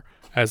some more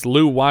as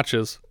Lou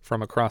watches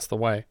from across the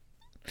way.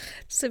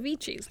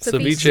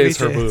 Ceviches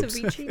her boobs.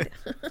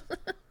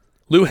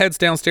 Lou heads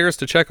downstairs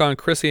to check on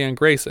Chrissy and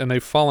Grace, and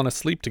they've fallen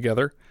asleep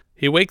together.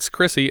 He wakes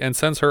Chrissy and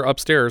sends her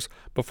upstairs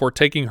before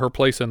taking her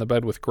place in the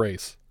bed with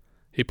Grace.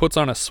 He puts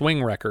on a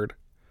swing record,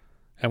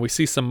 and we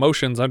see some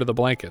motions under the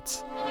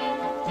blankets.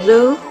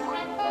 Lou?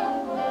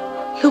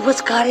 Lou,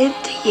 what's got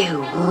into you?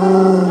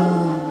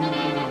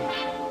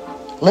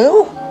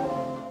 Lou?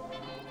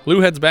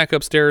 Lou heads back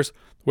upstairs,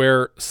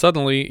 where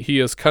suddenly he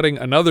is cutting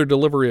another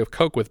delivery of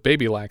Coke with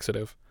baby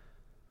laxative.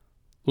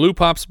 Lou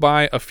pops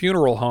by a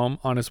funeral home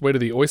on his way to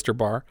the Oyster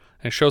Bar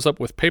and shows up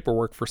with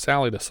paperwork for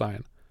Sally to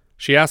sign.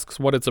 She asks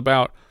what it's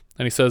about,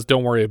 and he says,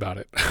 don't worry about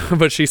it.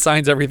 But she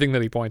signs everything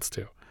that he points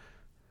to.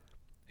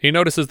 He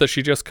notices that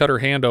she just cut her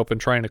hand open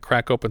trying to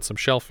crack open some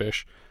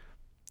shellfish.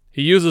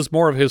 He uses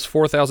more of his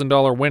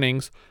 $4,000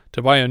 winnings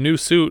to buy a new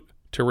suit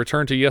to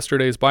return to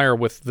yesterday's buyer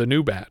with the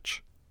new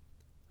batch.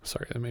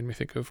 Sorry, that made me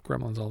think of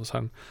Gremlins all of a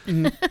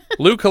sudden.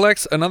 Lou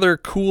collects another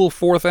cool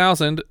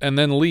 $4,000 and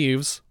then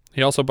leaves.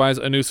 He also buys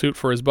a new suit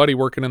for his buddy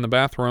working in the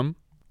bathroom.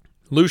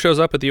 Lou shows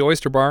up at the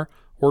Oyster Bar,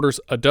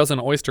 orders a dozen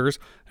oysters,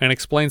 and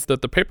explains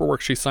that the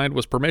paperwork she signed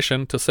was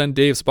permission to send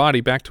Dave's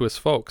body back to his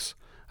folks.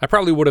 I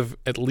probably would have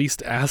at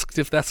least asked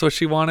if that's what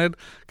she wanted,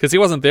 because he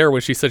wasn't there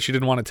when she said she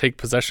didn't want to take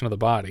possession of the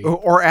body.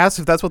 Or asked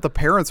if that's what the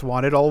parents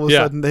wanted. All of a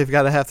sudden, they've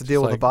got to have to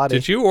deal with the body.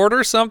 Did you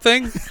order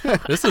something?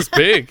 This is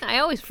big. I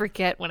always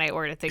forget when I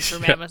order things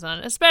from Amazon,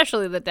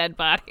 especially the dead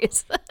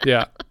bodies.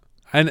 Yeah.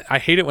 And I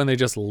hate it when they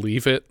just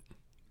leave it,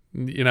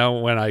 you know,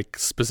 when I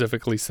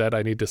specifically said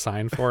I need to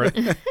sign for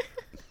it.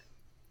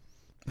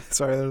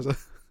 Sorry, there's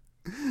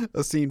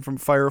a scene from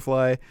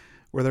Firefly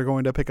where they're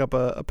going to pick up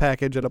a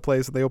package at a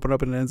place, and they open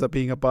up and it ends up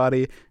being a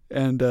body.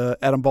 And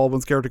Adam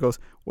Baldwin's character goes,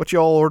 "What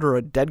y'all order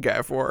a dead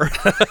guy for?"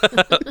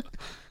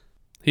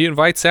 He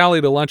invites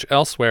Sally to lunch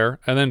elsewhere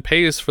and then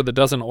pays for the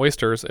dozen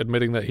oysters,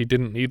 admitting that he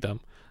didn't need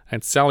them.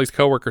 And Sally's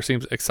coworker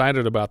seems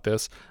excited about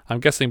this, I'm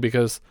guessing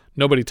because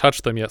nobody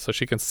touched them yet, so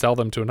she can sell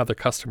them to another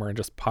customer and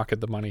just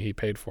pocket the money he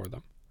paid for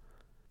them.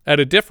 At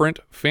a different,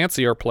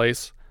 fancier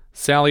place,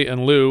 Sally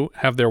and Lou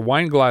have their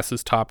wine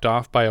glasses topped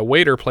off by a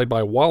waiter played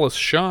by Wallace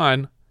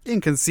Shawn.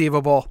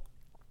 Inconceivable.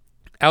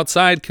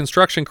 Outside,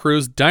 construction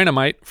crews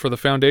dynamite for the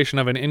foundation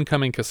of an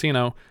incoming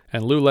casino,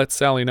 and Lou lets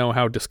Sally know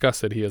how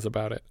disgusted he is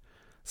about it.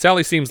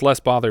 Sally seems less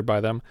bothered by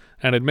them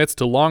and admits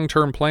to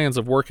long-term plans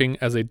of working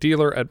as a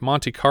dealer at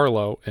Monte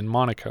Carlo in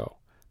Monaco.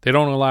 They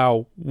don't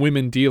allow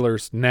women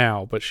dealers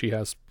now, but she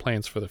has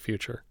plans for the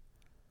future.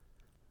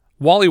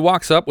 Wally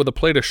walks up with a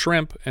plate of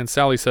shrimp, and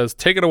Sally says,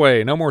 "Take it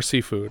away, no more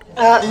seafood."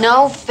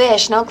 No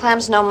fish, no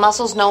clams, no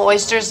mussels, no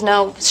oysters,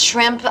 no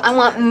shrimp. I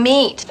want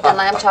meat. And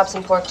lamb chops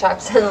and pork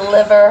chops and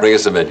liver. Bring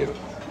us a menu.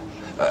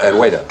 And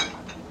waiter.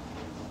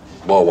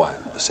 More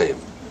wine, the same.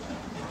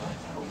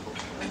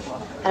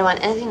 I don't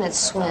want anything that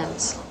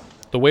swims.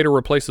 The waiter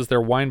replaces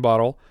their wine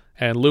bottle,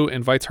 and Lou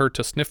invites her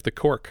to sniff the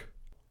cork.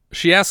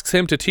 She asks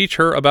him to teach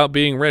her about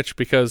being rich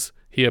because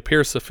he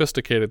appears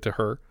sophisticated to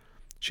her.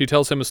 She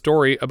tells him a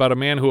story about a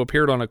man who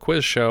appeared on a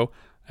quiz show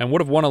and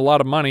would have won a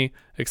lot of money,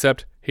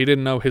 except he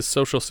didn't know his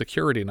social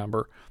security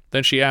number.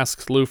 Then she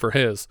asks Lou for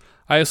his.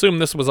 I assume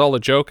this was all a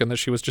joke and that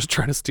she was just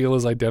trying to steal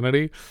his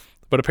identity.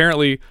 But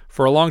apparently,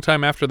 for a long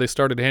time after they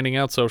started handing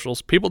out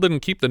socials, people didn't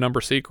keep the number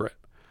secret.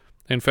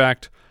 In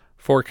fact,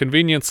 for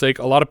convenience sake,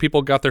 a lot of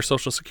people got their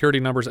social security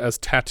numbers as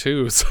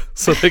tattoos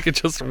so they could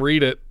just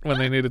read it when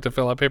they needed to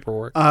fill out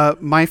paperwork.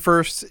 My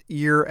first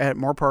year at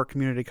Moorpark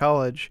Community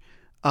College,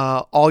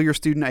 all your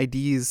student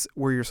IDs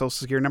were your social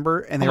security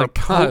number, and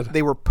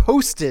they were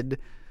posted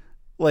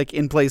like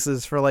in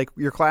places for like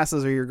your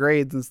classes or your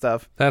grades and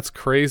stuff. That's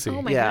crazy.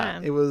 Oh my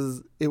God. It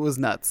was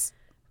nuts.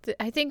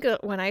 I think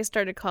when I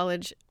started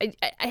college, I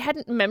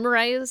hadn't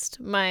memorized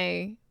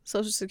my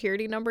social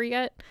security number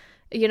yet.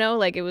 You know,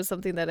 like it was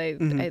something that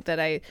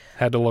I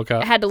had to look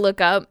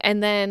up.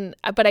 And then,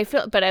 but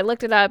I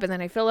looked it up, and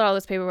then I filled out all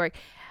this paperwork.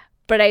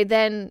 But I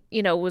then,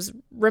 was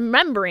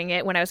remembering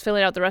it when I was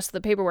filling out the rest of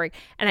the paperwork,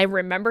 and I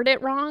remembered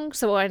it wrong.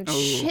 So on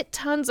shit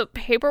tons of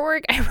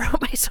paperwork, I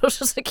wrote my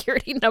social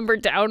security number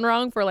down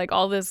wrong for like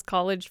all this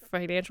college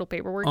financial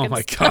paperwork. Oh and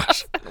my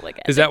stuff. gosh!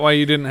 Is that why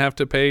you didn't have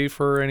to pay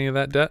for any of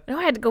that debt? No,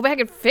 I had to go back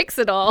and fix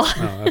it all.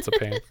 Oh, that's a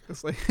pain.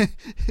 It's like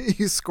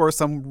you score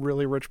some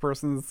really rich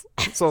person's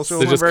social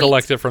They number. just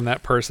collect it from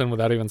that person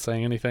without even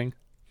saying anything.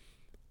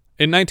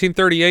 In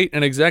 1938,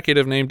 an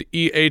executive named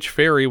E.H.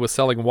 Ferry was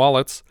selling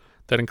wallets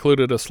that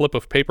included a slip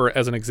of paper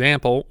as an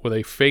example with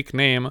a fake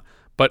name,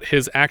 but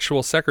his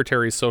actual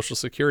secretary's social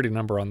security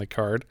number on the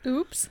card.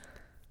 Oops.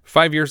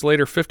 5 years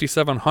later,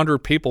 5,700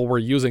 people were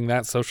using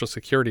that social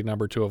security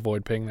number to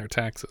avoid paying their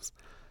taxes.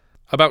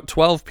 About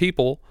 12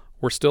 people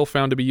were still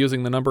found to be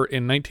using the number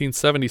in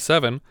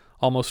 1977,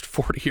 almost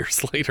 40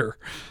 years later.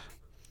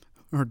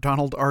 Or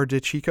Donald R.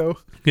 DeChico.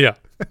 Yeah.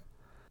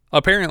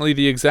 Apparently,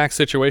 the exact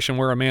situation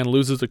where a man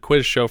loses a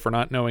quiz show for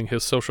not knowing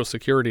his social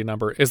security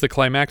number is the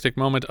climactic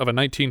moment of a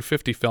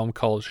 1950 film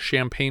called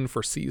Champagne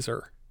for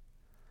Caesar.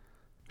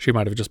 She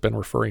might have just been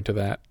referring to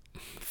that,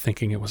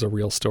 thinking it was a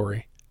real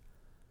story.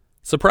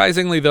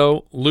 Surprisingly,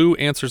 though, Lou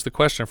answers the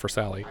question for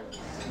Sally.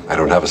 I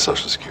don't have a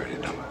social security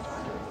number.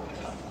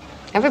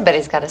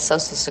 Everybody's got a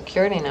social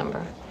security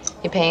number.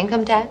 You pay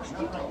income tax?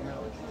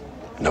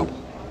 Nope.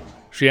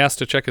 She asks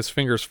to check his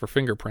fingers for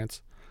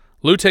fingerprints.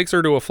 Lou takes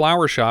her to a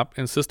flower shop,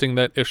 insisting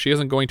that if she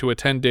isn't going to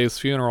attend Dave's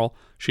funeral,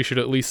 she should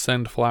at least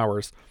send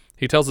flowers.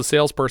 He tells the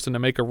salesperson to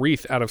make a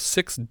wreath out of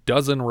 6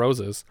 dozen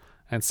roses,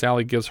 and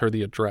Sally gives her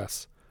the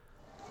address.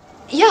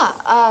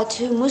 Yeah,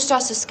 to Moose Jaw,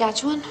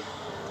 Saskatchewan.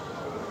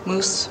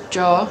 Moose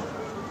Jaw?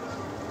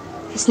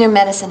 It's near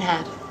Medicine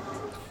Hat.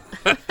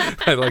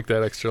 I like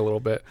that extra little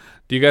bit.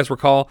 Do you guys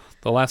recall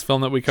the last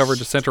film that we covered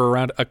to center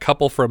around a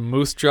couple from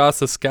Moose Jaw,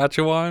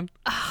 Saskatchewan?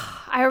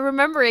 I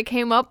remember it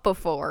came up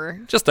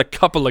before. Just a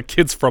couple of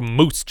kids from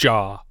Moose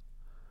Jaw.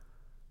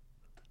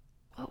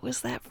 What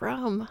was that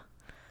from?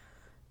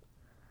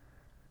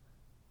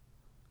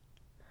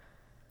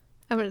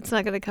 I mean, it's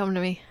not going to come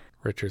to me.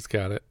 Richard's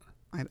got it.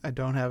 I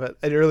don't have it.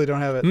 I really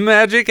don't have it.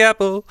 Magic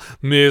apple,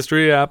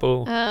 mystery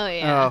apple. Oh,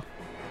 yeah.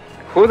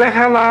 Who the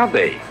hell are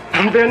they?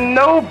 They're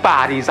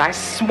nobodies, I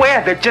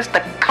swear. They're just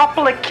a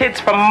couple of kids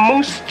from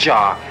Moose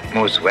Jaw.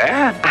 Moose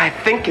where? I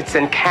think it's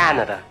in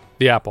Canada.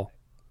 The apple.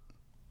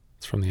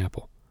 It's from the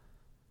apple.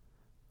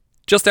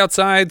 Just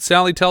outside,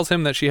 Sally tells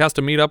him that she has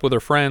to meet up with her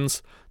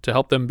friends to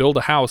help them build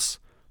a house.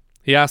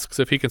 He asks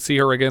if he can see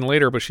her again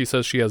later, but she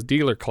says she has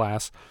dealer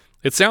class.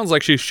 It sounds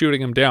like she's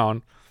shooting him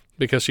down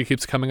because she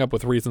keeps coming up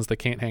with reasons they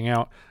can't hang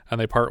out, and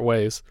they part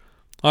ways.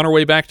 On her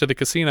way back to the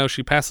casino,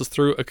 she passes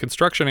through a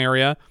construction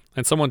area,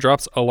 and someone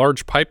drops a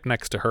large pipe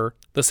next to her.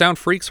 The sound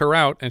freaks her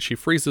out, and she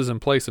freezes in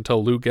place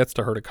until Lou gets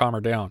to her to calm her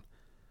down.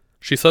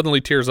 She suddenly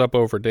tears up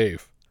over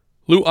Dave.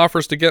 Lou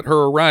offers to get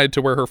her a ride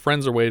to where her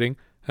friends are waiting,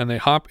 and they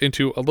hop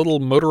into a little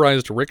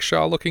motorized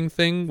rickshaw-looking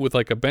thing with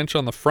like a bench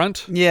on the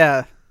front.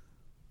 Yeah.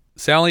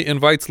 Sally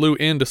invites Lou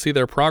in to see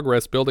their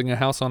progress building a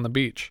house on the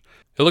beach.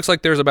 It looks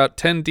like there's about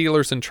 10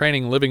 dealers in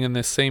training living in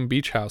this same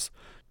beach house.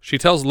 She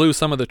tells Lou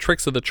some of the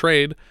tricks of the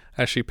trade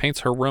as she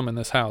paints her room in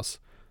this house.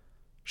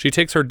 She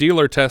takes her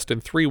dealer test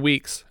in 3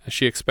 weeks, and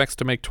she expects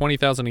to make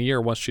 $20,000 a year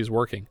once she's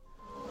working.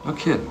 No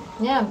kidding.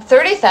 Yeah,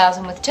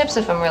 30,000 with tips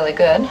if I'm really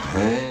good.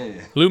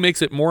 Hey. Lou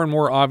makes it more and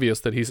more obvious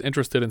that he's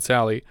interested in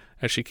Sally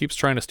as she keeps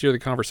trying to steer the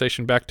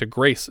conversation back to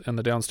Grace in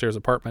the downstairs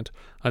apartment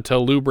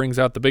until Lou brings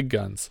out the big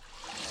guns.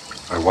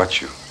 I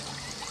watch you.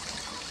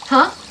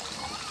 Huh?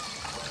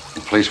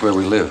 The place where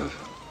we live.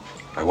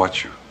 I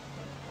watch you.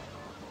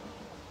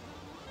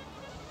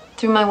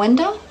 Through my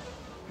window?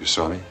 You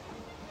saw me?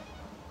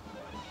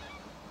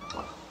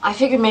 I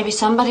figured maybe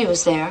somebody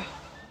was there.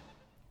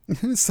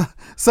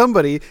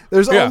 Somebody.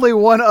 There's only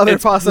one other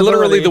possibility.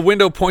 Literally, the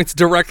window points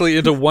directly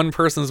into one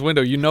person's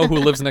window. You know who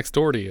lives next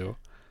door to you.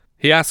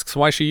 He asks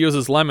why she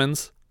uses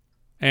lemons,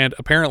 and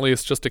apparently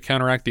it's just to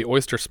counteract the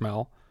oyster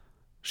smell.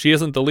 She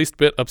isn't the least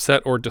bit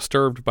upset or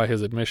disturbed by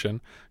his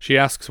admission. She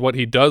asks what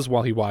he does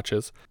while he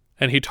watches,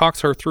 and he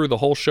talks her through the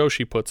whole show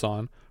she puts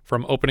on,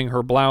 from opening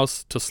her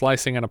blouse to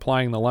slicing and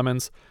applying the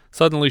lemons.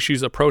 Suddenly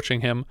she's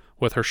approaching him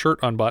with her shirt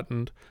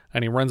unbuttoned,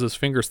 and he runs his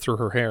fingers through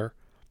her hair.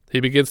 He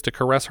begins to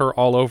caress her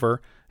all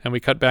over, and we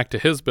cut back to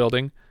his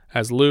building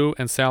as Lou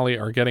and Sally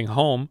are getting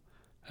home,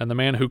 and the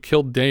man who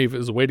killed Dave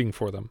is waiting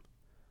for them.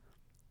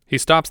 He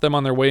stops them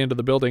on their way into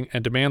the building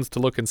and demands to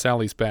look in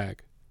Sally's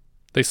bag.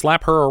 They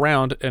slap her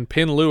around and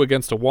pin Lou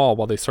against a wall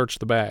while they search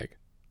the bag.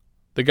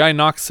 The guy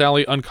knocks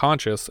Sally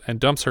unconscious and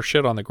dumps her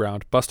shit on the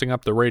ground, busting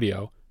up the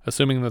radio,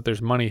 assuming that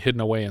there's money hidden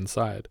away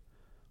inside.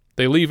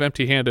 They leave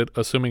empty-handed,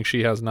 assuming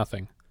she has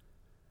nothing.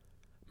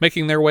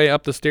 Making their way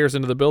up the stairs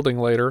into the building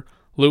later,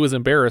 Lou is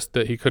embarrassed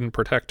that he couldn't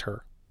protect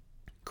her.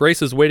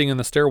 Grace is waiting in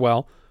the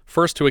stairwell,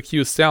 first to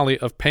accuse Sally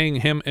of paying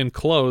him in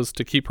clothes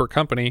to keep her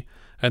company,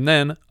 and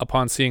then,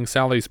 upon seeing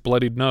Sally's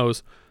bloodied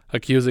nose,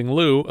 accusing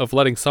Lou of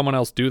letting someone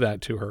else do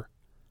that to her.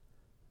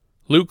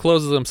 Lou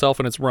closes himself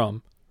in his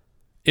room.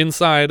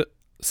 Inside,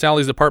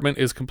 Sally's apartment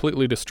is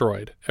completely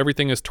destroyed.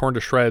 Everything is torn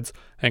to shreds,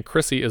 and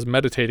Chrissy is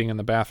meditating in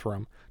the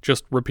bathroom,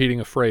 just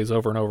repeating a phrase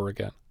over and over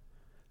again.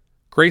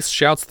 Grace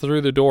shouts through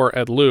the door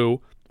at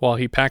Lou while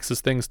he packs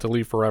his things to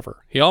leave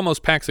forever. He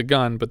almost packs a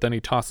gun, but then he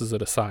tosses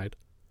it aside.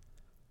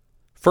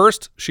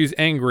 First, she's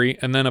angry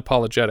and then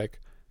apologetic.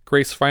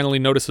 Grace finally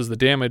notices the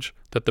damage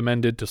that the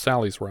men did to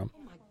Sally's room.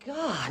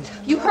 God.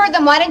 You heard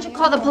them. Why didn't you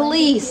call the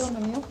police?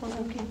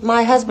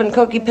 My husband,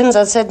 Koki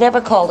Pinza, said never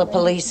call the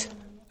police.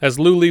 As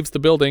Lou leaves the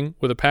building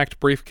with a packed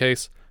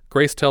briefcase,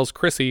 Grace tells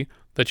Chrissy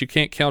that you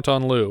can't count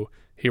on Lou.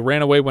 He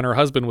ran away when her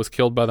husband was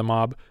killed by the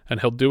mob, and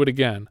he'll do it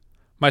again.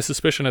 My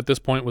suspicion at this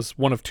point was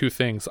one of two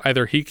things.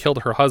 Either he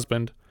killed her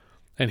husband,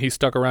 and he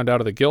stuck around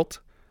out of the guilt,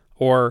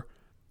 or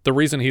the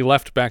reason he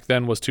left back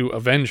then was to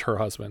avenge her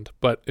husband.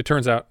 But it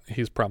turns out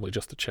he's probably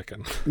just a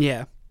chicken.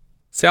 Yeah.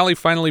 Sally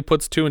finally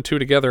puts two and two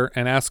together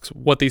and asks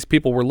what these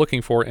people were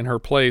looking for in her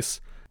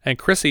place, and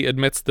Chrissy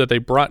admits that they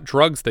brought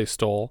drugs they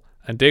stole,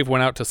 and Dave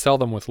went out to sell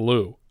them with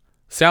Lou.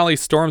 Sally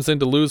storms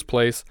into Lou's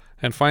place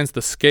and finds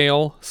the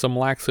scale, some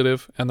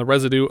laxative, and the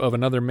residue of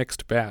another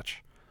mixed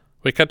batch.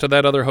 We cut to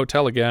that other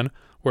hotel again,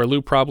 where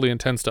Lou probably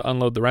intends to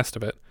unload the rest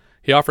of it.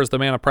 He offers the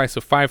man a price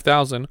of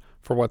 $5,000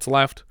 for what's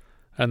left,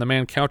 and the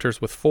man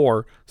counters with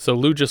 $4,000, so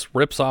Lou just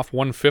rips off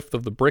 1/5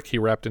 of the brick he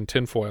wrapped in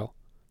tinfoil.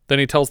 Then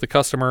he tells the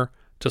customer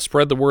to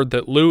spread the word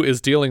that Lou is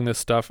dealing this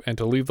stuff and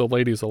to leave the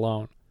ladies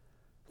alone.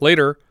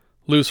 Later,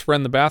 Lou's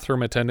friend, the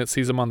bathroom attendant,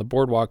 sees him on the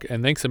boardwalk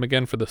and thanks him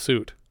again for the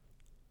suit.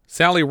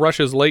 Sally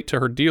rushes late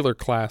to her dealer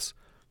class.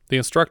 The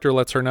instructor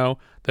lets her know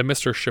that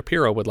Mr.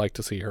 Shapiro would like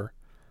to see her.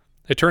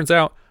 It turns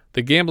out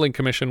the gambling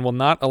commission will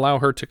not allow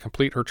her to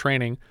complete her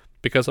training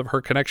because of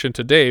her connection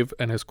to Dave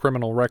and his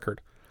criminal record.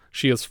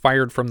 She is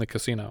fired from the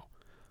casino.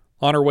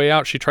 On her way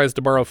out, she tries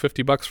to borrow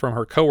 $50 from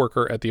her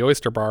coworker at the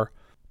Oyster Bar,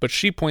 but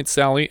she points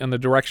Sally in the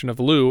direction of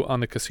Lou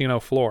on the casino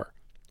floor.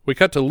 We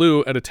cut to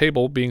Lou at a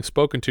table being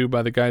spoken to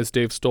by the guys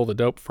Dave stole the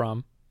dope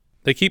from.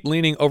 They keep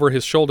leaning over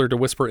his shoulder to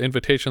whisper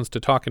invitations to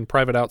talk in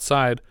private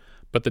outside,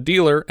 but the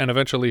dealer and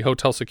eventually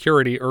hotel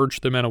security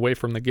urge the men away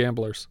from the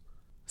gamblers.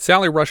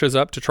 Sally rushes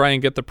up to try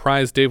and get the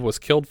prize Dave was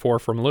killed for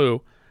from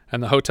Lou,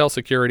 and the hotel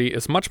security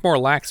is much more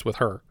lax with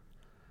her.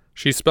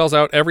 She spells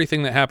out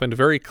everything that happened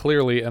very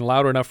clearly and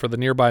loud enough for the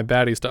nearby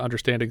baddies to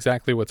understand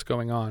exactly what's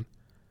going on.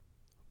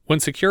 When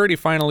security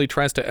finally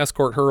tries to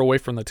escort her away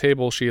from the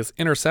table, she is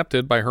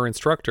intercepted by her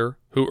instructor,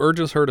 who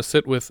urges her to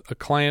sit with a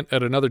client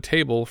at another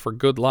table for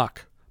good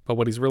luck, but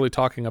what he's really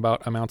talking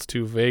about amounts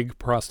to vague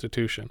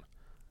prostitution.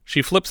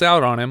 She flips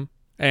out on him,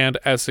 and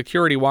as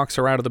security walks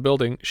her out of the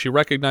building, she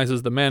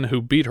recognizes the men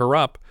who beat her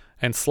up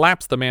and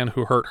slaps the man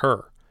who hurt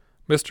her.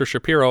 Mr.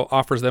 Shapiro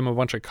offers them a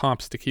bunch of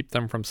comps to keep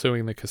them from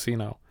suing the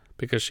casino,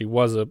 because she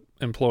was an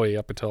employee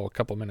up until a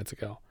couple minutes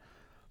ago.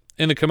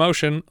 In the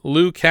commotion,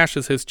 Lou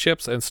cashes his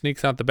chips and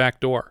sneaks out the back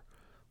door.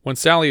 When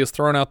Sally is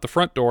thrown out the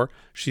front door,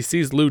 she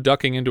sees Lou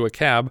ducking into a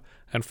cab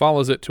and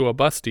follows it to a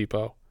bus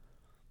depot.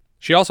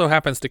 She also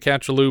happens to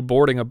catch Lou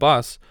boarding a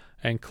bus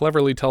and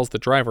cleverly tells the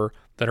driver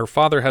that her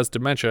father has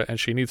dementia and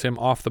she needs him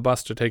off the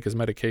bus to take his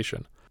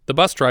medication. The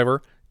bus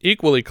driver,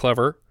 equally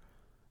clever,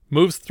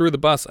 moves through the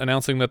bus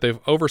announcing that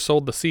they've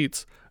oversold the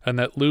seats and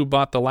that Lou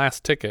bought the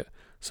last ticket,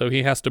 so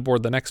he has to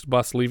board the next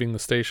bus leaving the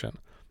station.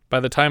 By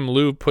the time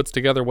Lou puts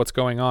together what's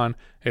going on,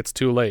 it's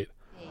too late.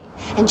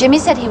 And Jimmy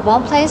said he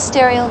won't play his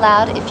stereo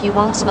loud if you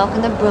won't smoke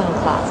in the broom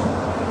closet.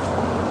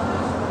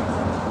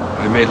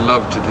 I made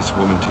love to this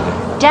woman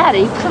today.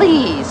 Daddy,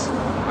 please.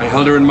 I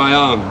held her in my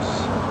arms.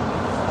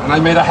 And I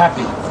made her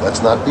happy.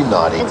 Let's not be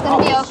naughty. It's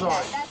gonna be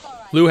okay.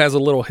 Lou has a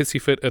little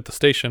hissy fit at the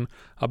station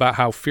about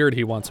how feared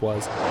he once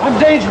was. I'm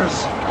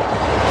dangerous.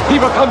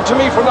 People come to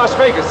me from Las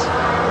Vegas.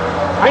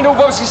 I know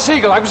Bugsy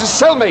Siegel. I was his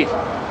cellmate.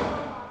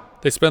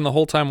 They spend the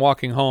whole time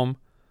walking home,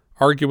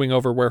 arguing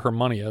over where her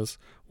money is,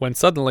 when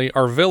suddenly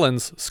our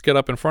villains skid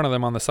up in front of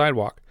them on the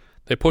sidewalk.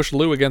 They push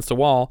Lou against a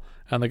wall,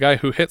 and the guy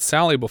who hit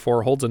Sally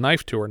before holds a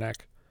knife to her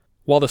neck.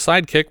 While the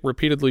sidekick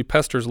repeatedly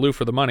pesters Lou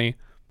for the money,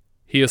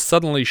 he is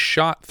suddenly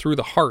shot through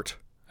the heart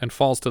and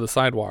falls to the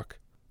sidewalk.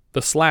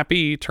 The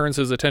slappee turns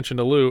his attention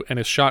to Lou and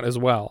is shot as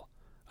well.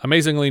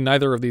 Amazingly,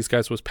 neither of these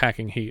guys was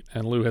packing heat,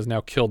 and Lou has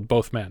now killed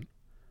both men.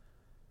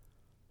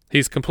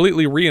 He's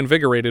completely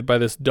reinvigorated by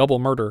this double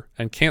murder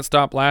and can't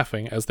stop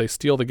laughing as they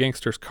steal the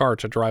gangster's car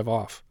to drive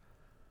off.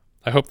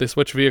 I hope they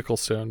switch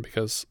vehicles soon,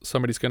 because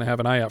somebody's going to have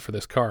an eye out for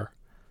this car.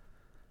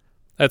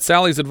 At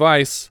Sally's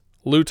advice,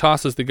 Lou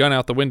tosses the gun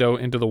out the window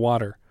into the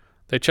water.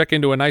 They check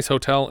into a nice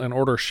hotel and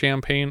order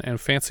champagne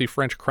and fancy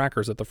French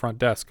crackers at the front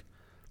desk.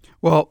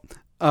 Well,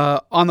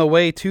 on the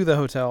way to the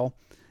hotel,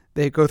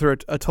 they go through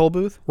a toll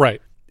booth.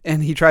 Right.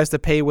 And he tries to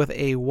pay with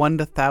a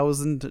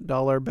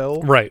 $1,000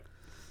 bill. Right.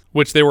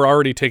 Which they were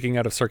already taking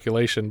out of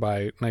circulation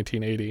by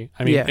 1980.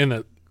 I mean, in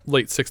the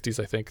late 60s,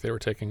 I think they were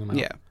taking them out.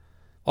 Yeah.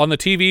 On the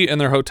TV in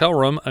their hotel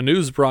room, a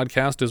news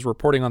broadcast is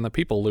reporting on the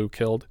people Lou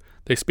killed.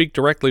 They speak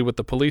directly with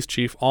the police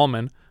chief,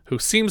 Allman, who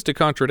seems to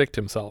contradict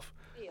himself.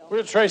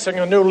 We're tracing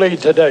a new lead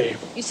today.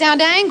 You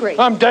sound angry.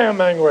 I'm damn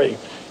angry.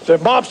 If the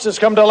mobsters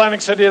come to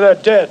Atlantic City, they're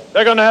dead.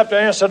 They're going to have to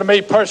answer to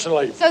me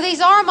personally. So these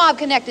are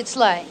mob-connected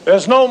slayings?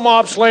 There's no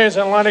mob slayings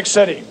in Atlantic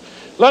City.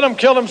 Let them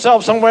kill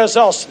themselves somewhere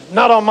else,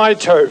 not on my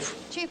turf.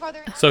 Chief, are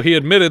there... So he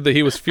admitted that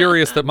he was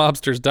furious that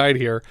mobsters died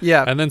here,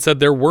 and then said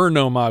there were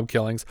no mob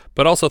killings,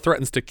 but also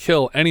threatens to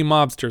kill any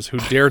mobsters who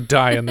dare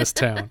die in this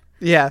town.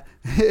 Yeah.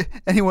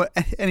 Any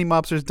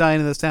mobsters dying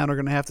in this town are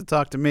going to have to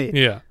talk to me.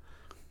 Yeah.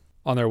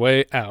 On their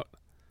way out.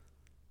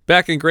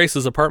 Back in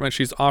Grace's apartment,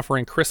 she's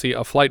offering Chrissy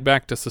a flight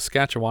back to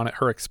Saskatchewan at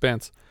her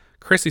expense.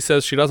 Chrissy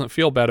says she doesn't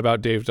feel bad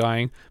about Dave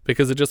dying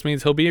because it just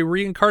means he'll be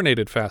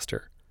reincarnated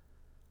faster.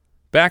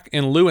 Back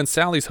in Lou and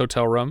Sally's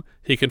hotel room,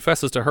 he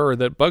confesses to her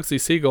that Bugsy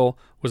Siegel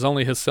was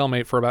only his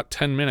cellmate for about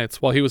 10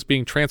 minutes while he was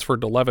being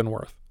transferred to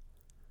Leavenworth.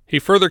 He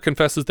further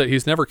confesses that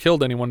he's never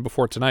killed anyone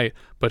before tonight,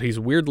 but he's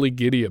weirdly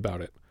giddy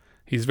about it.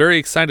 He's very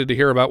excited to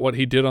hear about what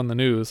he did on the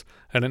news,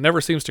 and it never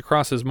seems to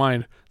cross his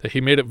mind that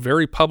he made it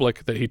very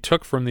public that he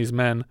took from these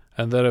men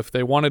and that if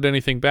they wanted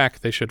anything back,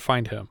 they should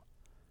find him.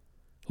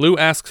 Lou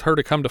asks her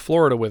to come to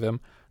Florida with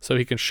him so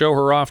he can show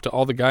her off to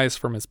all the guys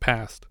from his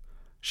past.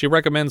 She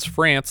recommends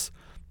France,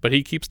 but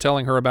he keeps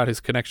telling her about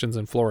his connections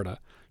in Florida.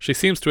 She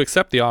seems to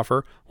accept the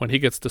offer when he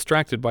gets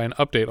distracted by an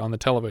update on the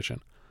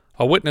television.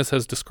 A witness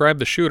has described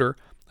the shooter,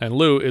 and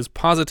Lou is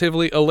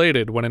positively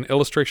elated when an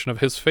illustration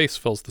of his face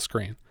fills the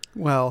screen.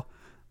 Well,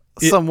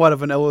 somewhat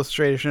of an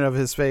illustration of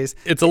his face.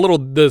 It's a little,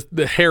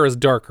 the hair is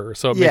darker,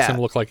 so it makes him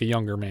look like a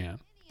younger man.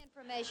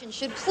 Information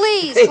should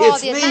please call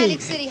the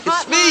Atlantic City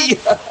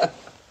hotline.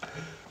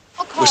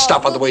 We'll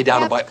stop on the way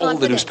down and buy all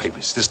the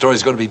newspapers. This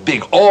story's going to be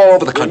big all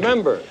over the country.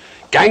 Remember,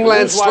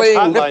 gangland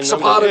slaying rips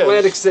apart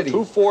Atlantic City.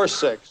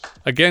 246.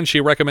 Again, she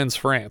recommends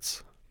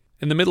France.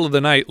 In the middle of the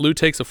night, Lou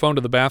takes a phone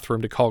to the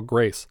bathroom to call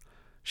Grace.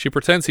 She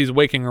pretends he's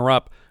waking her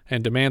up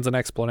and demands an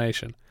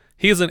explanation.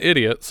 He is an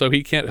idiot, so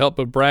he can't help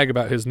but brag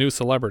about his new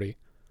celebrity.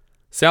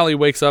 Sally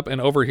wakes up and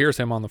overhears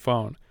him on the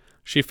phone.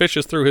 She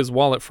fishes through his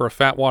wallet for a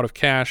fat wad of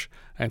cash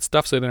and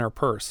stuffs it in her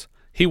purse.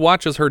 He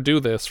watches her do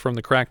this from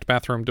the cracked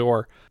bathroom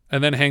door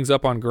and then hangs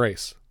up on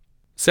Grace.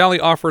 Sally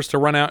offers to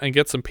run out and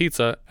get some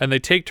pizza, and they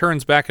take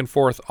turns back and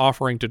forth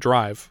offering to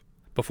drive,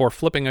 before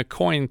flipping a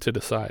coin to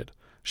decide.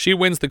 She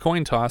wins the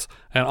coin toss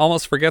and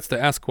almost forgets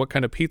to ask what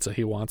kind of pizza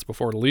he wants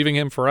before leaving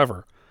him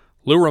forever.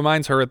 Lou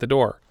reminds her at the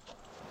door.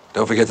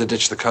 Don't forget to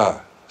ditch the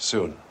car,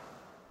 soon.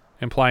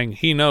 Implying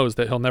he knows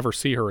that he'll never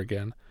see her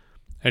again,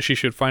 and she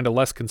should find a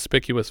less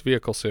conspicuous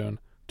vehicle soon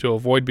to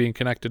avoid being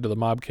connected to the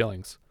mob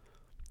killings.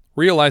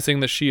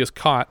 Realizing that she is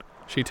caught,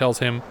 she tells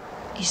him,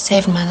 You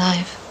saved my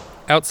life.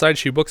 Outside,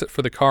 she books it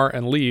for the car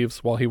and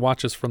leaves while he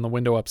watches from the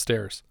window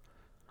upstairs.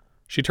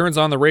 She turns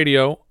on the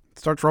radio.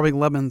 Starts rubbing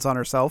lemons on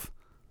herself.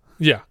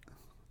 Yeah.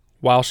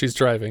 While she's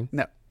driving.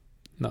 No,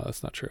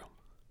 that's not true.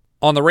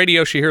 On the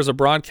radio, she hears a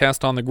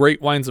broadcast on the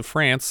great wines of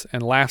France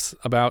and laughs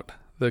about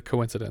the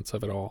coincidence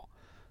of it all.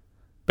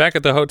 Back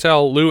at the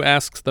hotel, Lou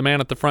asks the man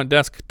at the front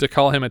desk to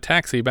call him a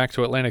taxi back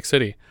to Atlantic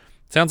City.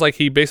 Sounds like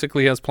he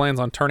basically has plans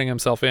on turning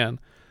himself in.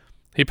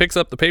 He picks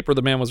up the paper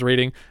the man was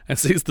reading and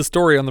sees the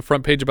story on the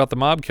front page about the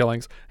mob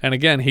killings, and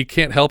again, he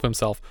can't help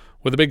himself.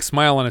 With a big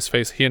smile on his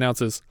face, he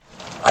announces,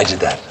 I did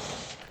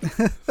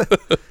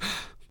that.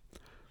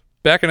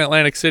 Back in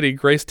Atlantic City,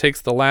 Grace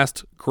takes the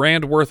last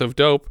grand worth of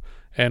dope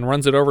and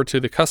runs it over to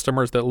the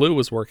customers that Lou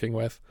was working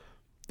with.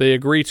 They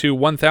agree to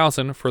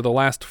 $1,000 for the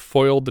last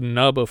foiled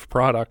nub of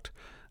product,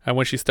 and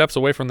when she steps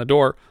away from the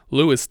door,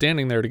 Lou is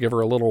standing there to give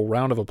her a little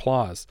round of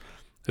applause.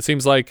 It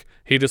seems like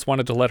he just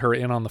wanted to let her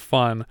in on the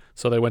fun,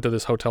 so they went to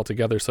this hotel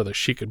together so that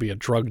she could be a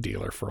drug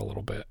dealer for a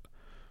little bit.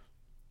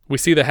 We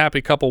see the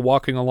happy couple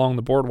walking along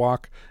the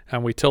boardwalk,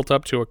 and we tilt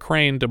up to a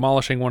crane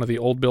demolishing one of the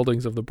old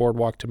buildings of the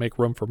boardwalk to make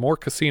room for more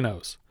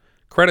casinos.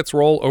 Credits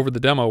roll over the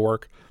demo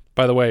work.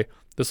 By the way,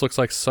 this looks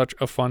like such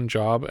a fun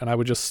job, and I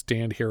would just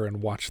stand here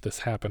and watch this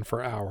happen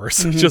for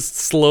hours, just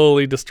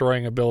slowly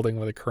destroying a building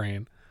with a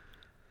crane.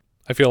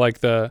 I feel like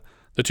the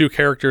two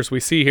characters we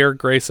see here,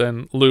 Grace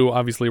and Lou,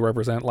 obviously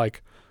represent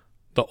like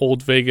the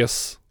old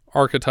Vegas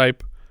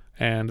archetype,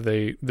 and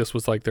this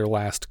was like their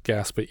last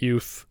gasp at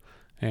youth,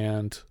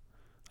 and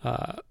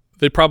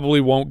they probably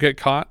won't get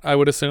caught, I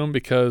would assume,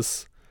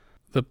 because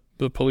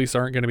the police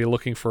aren't going to be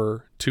looking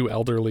for two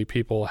elderly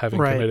people having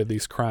committed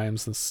these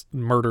crimes and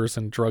murders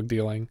and drug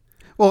dealing.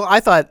 Well, I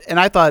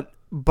thought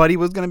Buddy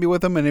was going to be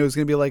with them, and it was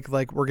going to be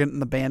like we're getting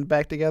the band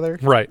back together,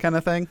 right? Kind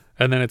of thing.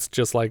 And then it's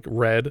just like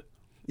Red,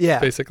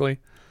 basically.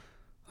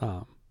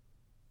 But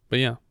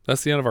yeah,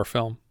 that's the end of our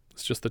film.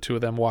 It's just the two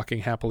of them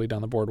walking happily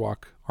down the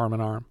boardwalk, arm in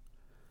arm.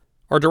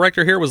 Our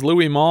director here was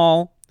Louis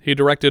Malle. He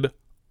directed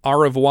Au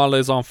revoir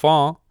les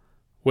enfants,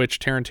 which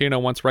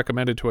Tarantino once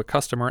recommended to a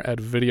customer at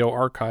Video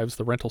Archives,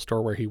 the rental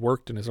store where he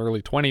worked in his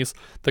early 20s.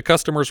 The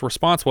customer's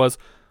response was,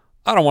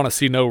 I don't want to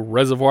see no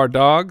Reservoir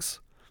Dogs.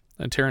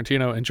 And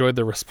Tarantino enjoyed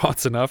the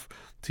response enough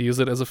to use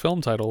it as a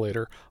film title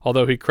later,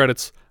 although he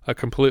credits a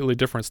completely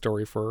different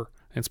story for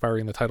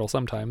inspiring the title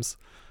sometimes.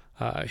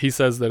 He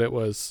says that it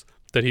was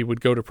that he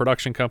would go to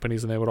production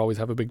companies and they would always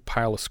have a big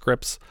pile of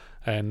scripts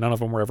and none of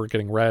them were ever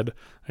getting read.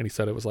 And he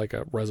said it was like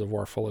a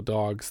reservoir full of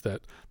dogs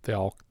that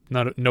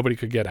nobody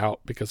could get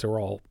out because they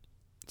were all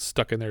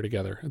stuck in there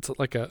together. It's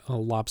like a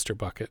lobster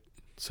bucket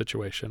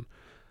situation.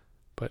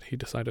 But he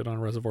decided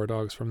on Reservoir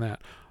Dogs from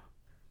that.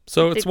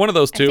 So it's one of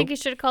those two. I think you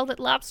should have called it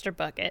Lobster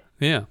Bucket.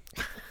 Yeah.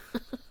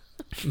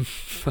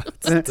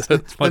 That's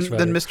much better.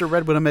 Then Mr.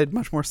 Red would have made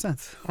much more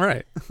sense.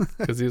 Right,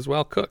 because he was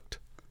well cooked.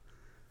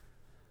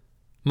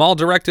 Malle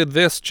directed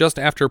this just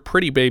after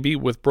Pretty Baby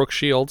with Brooke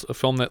Shields, a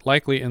film that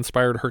likely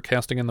inspired her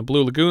casting in The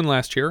Blue Lagoon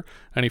last year,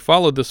 and he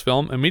followed this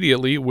film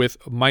immediately with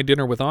My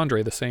Dinner with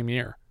Andre the same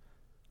year.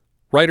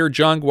 Writer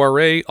John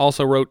Guare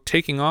also wrote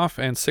Taking Off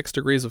and 6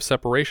 Degrees of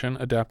Separation,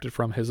 adapted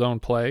from his own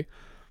play.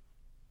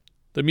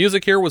 The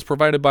music here was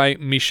provided by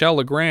Michel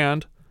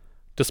Legrand.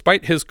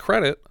 Despite his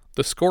credit,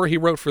 the score he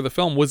wrote for the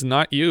film was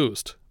not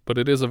used, but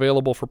it is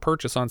available for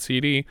purchase on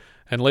CD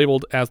and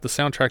labeled as the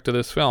soundtrack to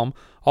this film.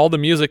 All the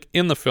music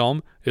in the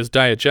film is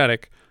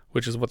diegetic,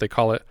 which is what they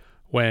call it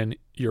when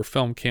your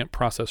film can't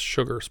process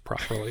sugars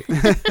properly.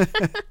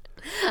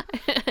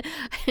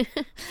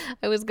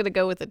 I was going to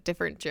go with a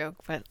different joke,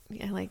 but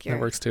I like yours.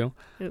 That works too.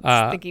 I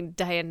was thinking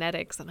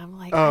Dianetics, and I'm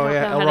like,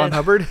 L. Ron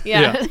Hubbard?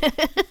 Yeah.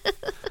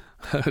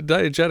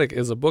 Diegetic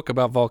is a book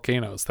about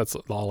volcanoes. That's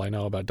all I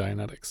know about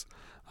Dianetics.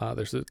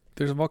 There's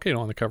a volcano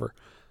on the cover.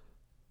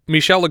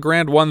 Michel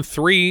Legrand won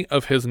 3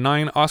 of his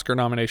 9 Oscar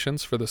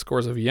nominations for the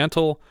scores of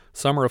Yentl,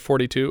 Summer of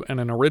 42, and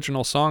an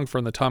original song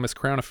from the Thomas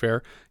Crown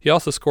Affair. He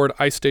also scored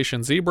Ice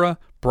Station Zebra,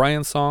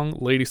 Brian's Song,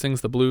 Lady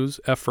Sings the Blues,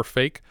 F for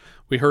Fake.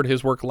 We heard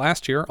his work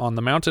last year on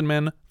The Mountain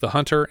Men, The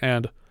Hunter,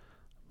 and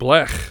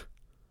Blech,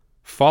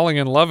 Falling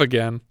in Love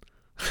Again.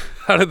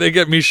 How did they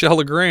get Michel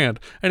Legrand?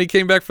 And he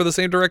came back for the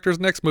same director's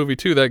next movie,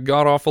 too, that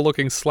god-awful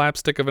looking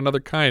slapstick of another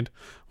kind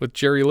with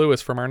Jerry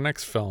Lewis from our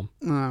next film.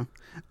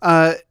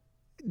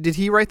 Did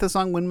he write the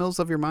song Windmills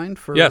of Your Mind?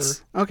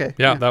 Yes. Okay.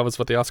 Yeah, that was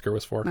what the Oscar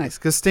was for. Nice,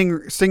 because Sting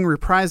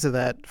reprised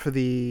that for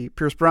the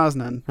Pierce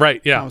Brosnan.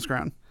 Right, yeah. Thomas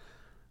Crown.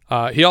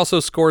 He also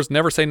scores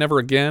Never Say Never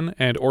Again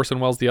and Orson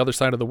Welles' The Other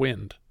Side of the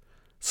Wind.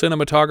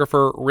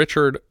 Cinematographer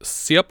Richard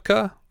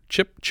Chipka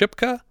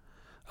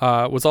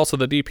was also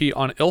the DP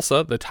on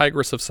Ilsa, the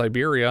Tigress of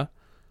Siberia.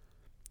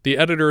 The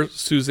editor,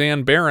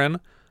 Suzanne Barron,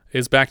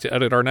 is back to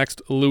edit our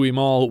next Louis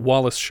Malle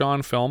Wallace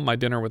Shawn film, My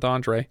Dinner with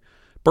Andre.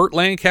 Burt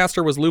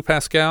Lancaster was Lou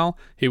Pascal.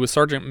 He was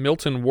Sergeant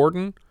Milton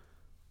Warden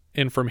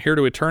in From Here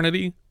to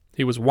Eternity.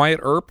 He was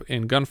Wyatt Earp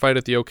in Gunfight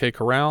at the OK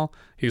Corral.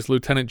 He's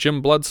Lieutenant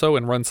Jim Bloodsell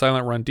in Run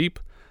Silent, Run Deep.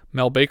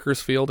 Mel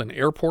Bakersfield in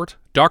Airport.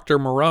 Dr.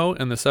 Moreau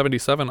in the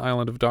 77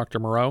 Island of Dr.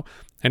 Moreau.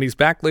 And he's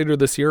back later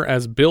this year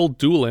as Bill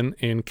Doolin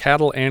in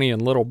Cattle, Annie,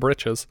 and Little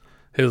Britches.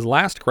 His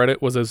last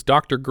credit was as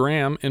Dr.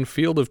 Graham in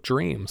Field of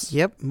Dreams.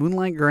 Yep,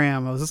 Moonlight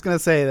Graham. I was just going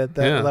to say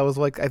that was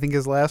like, I think,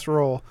 his last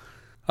role.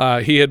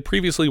 He had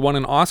previously won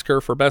an Oscar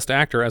for Best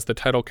Actor as the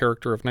title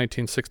character of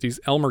 1960's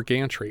Elmer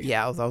Gantry.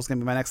 Yeah, that was going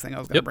to be my next thing I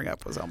was going to bring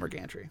up was Elmer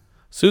Gantry.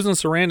 Susan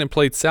Sarandon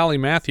played Sally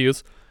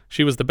Matthews.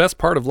 She was the best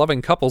part of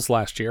Loving Couples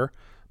last year.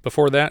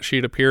 Before that,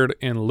 she'd appeared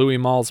in Louis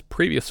Malle's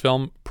previous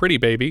film, Pretty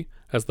Baby,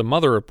 as the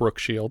mother of Brooke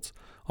Shields.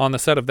 On the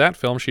set of that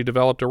film, she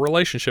developed a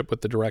relationship with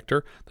the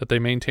director that they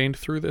maintained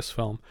through this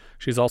film.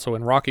 She's also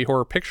in Rocky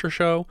Horror Picture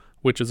Show,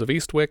 Witches of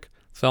Eastwick,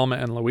 Thelma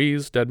and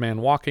Louise, Dead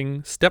Man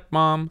Walking,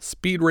 Stepmom,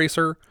 Speed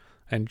Racer,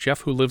 and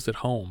Jeff Who Lives at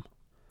Home.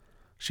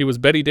 She was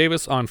Betty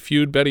Davis on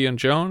Feud, Betty and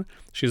Joan.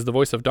 She's the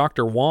voice of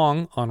Dr.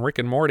 Wong on Rick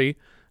and Morty,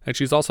 and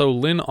she's also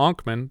Lynn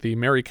Onkman, the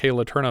Mary Kay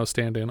Letourneau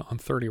stand-in on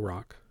 30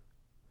 Rock.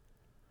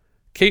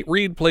 Kate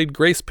Reid played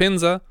Grace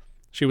Pinza.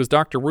 She was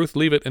Dr. Ruth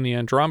Leavitt in the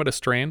Andromeda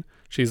Strain.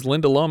 She's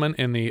Linda Lohman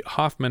in the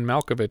Hoffman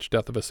Malkovich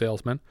Death of a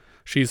Salesman.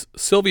 She's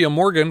Sylvia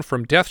Morgan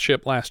from Death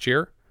Ship last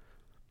year.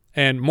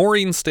 And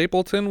Maureen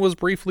Stapleton was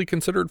briefly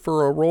considered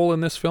for a role in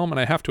this film, and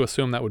I have to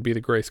assume that would be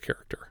the Grace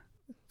character.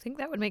 I think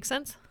that would make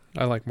sense.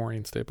 I like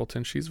Maureen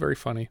Stapleton. She's very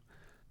funny.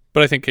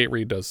 But I think Kate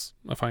Reid does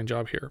a fine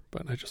job here,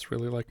 but I just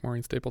really like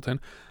Maureen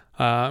Stapleton.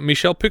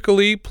 Michel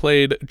Piccoli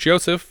played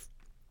Joseph.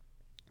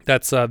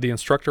 That's the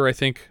instructor, I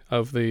think,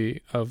 of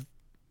the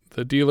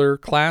dealer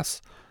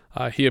class.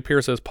 He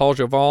appears as Paul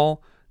Javal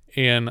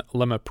in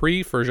Le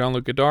Mépris for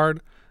Jean-Luc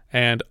Godard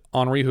and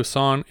Henri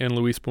Husson in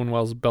Louis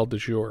Buñuel's Belle de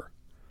Jour.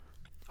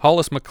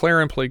 Hollis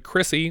McLaren played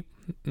Chrissy.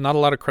 Not a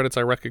lot of credits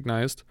I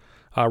recognized.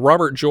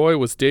 Robert Joy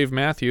was Dave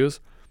Matthews.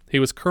 He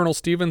was Colonel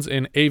Stevens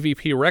in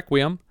AVP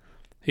Requiem.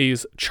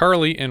 He's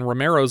Charlie in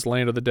Romero's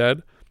Land of the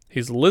Dead.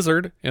 He's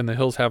Lizard in the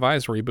Hills Have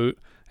Eyes reboot.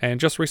 And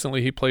just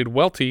recently he played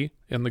Welty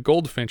in the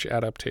Goldfinch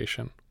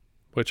adaptation,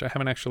 which I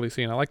haven't actually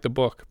seen. I like the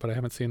book, but I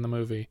haven't seen the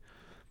movie.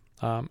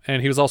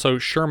 And he was also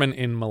Sherman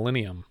in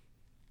Millennium.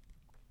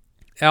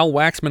 Al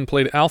Waxman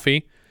played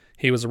Alfie.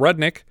 He was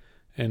Rudnick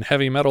in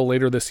Heavy Metal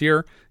later this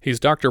year. He's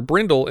Dr.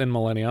 Brindle in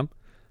Millennium.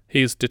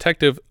 He's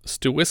Detective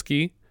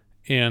Stewisky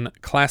in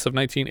Class of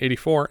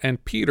 1984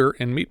 and Peter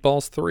in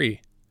Meatballs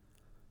 3.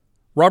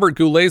 Robert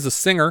Goulet's a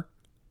singer.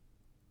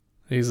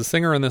 He's a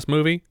singer in this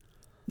movie.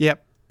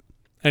 Yep.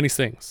 And he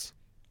sings.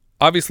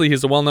 Obviously,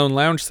 he's a well-known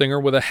lounge singer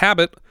with a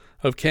habit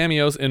of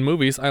cameos in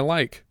movies I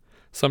like,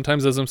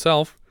 sometimes as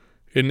himself.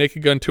 In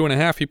Naked Gun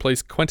 2.5, he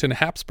plays Quentin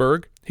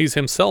Hapsburg. He's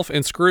himself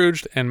in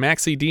Scrooged and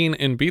Maxie Dean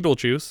in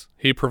Beetlejuice.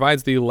 He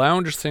provides the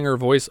lounge singer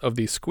voice of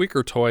the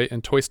squeaker toy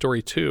in Toy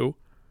Story 2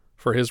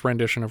 for his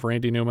rendition of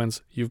Randy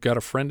Newman's You've Got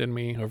a Friend in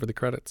Me over the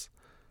credits.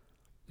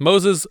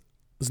 Moses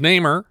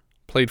Znamer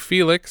played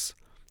Felix.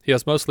 He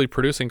has mostly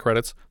producing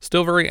credits.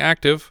 Still very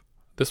active.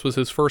 This was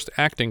his first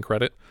acting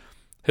credit.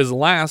 His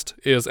last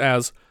is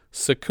as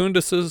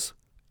Secundus's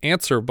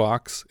answer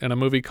box in a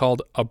movie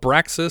called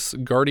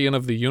Abraxas, Guardian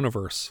of the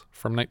Universe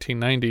from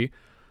 1990.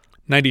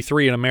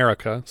 93 in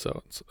America,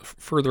 so it's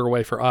further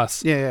away for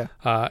us. Yeah.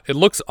 It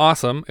looks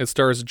awesome. It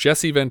stars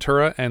Jesse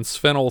Ventura and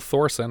Sven-Ole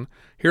Thorsen.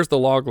 Here's the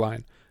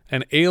logline.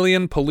 An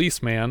alien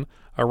policeman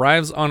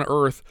arrives on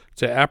Earth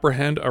to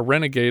apprehend a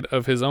renegade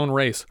of his own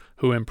race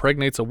who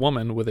impregnates a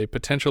woman with a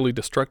potentially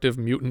destructive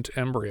mutant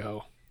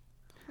embryo.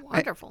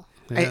 Wonderful.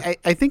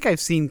 I think I've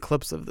seen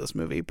clips of this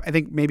movie. I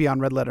think maybe on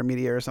Red Letter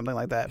Media or something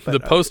like that. But, the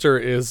poster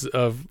is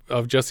of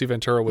Jesse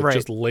Ventura with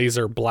just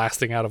laser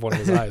blasting out of one of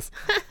his eyes.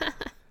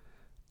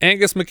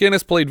 Angus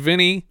McInnes played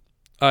Vinny.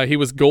 He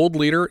was Gold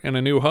Leader in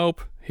A New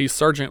Hope. He's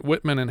Sergeant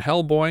Whitman in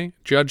Hellboy,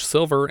 Judge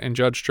Silver in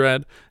Judge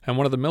Dredd, and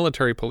one of the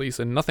military police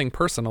in Nothing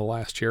Personal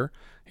last year.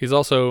 He's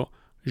also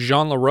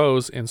Jean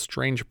LaRose in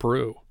Strange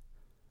Brew.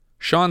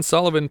 Sean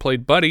Sullivan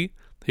played Buddy.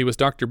 He was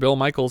Dr. Bill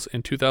Michaels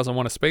in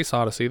 2001: A Space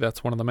Odyssey.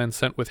 That's one of the men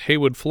sent with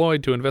Haywood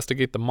Floyd to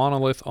investigate the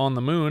monolith on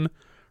the moon.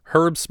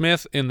 Herb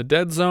Smith in The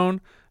Dead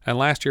Zone. And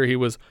last year he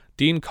was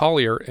Dean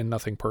Collier in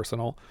Nothing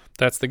Personal.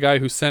 That's the guy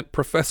who sent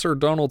Professor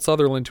Donald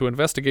Sutherland to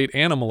investigate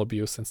animal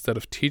abuse instead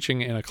of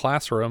teaching in a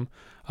classroom.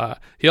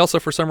 He also,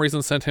 for some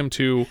reason, sent him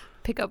to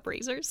pick up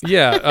razors.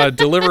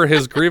 Deliver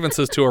his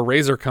grievances to a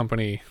razor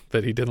company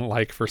that he didn't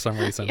like for some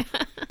reason.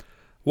 Yeah.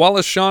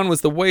 Wallace Shawn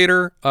was the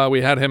waiter.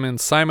 We had him in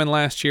Simon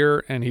last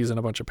year, and he's in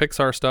a bunch of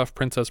Pixar stuff,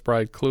 Princess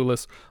Bride,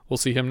 Clueless. We'll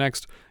see him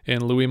next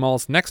in Louis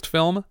Malle's next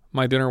film,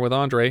 My Dinner with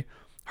Andre.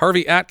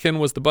 Harvey Atkin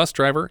was the bus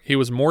driver. He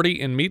was Morty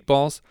in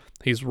Meatballs.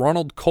 He's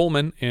Ronald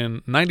Coleman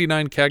in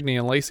 99 Cagney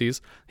and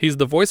Lacey's. He's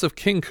the voice of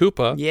King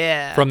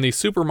Koopa from the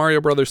Super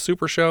Mario Bros.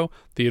 Super Show,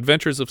 The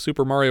Adventures of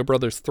Super Mario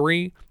Bros.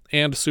 3,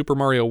 and Super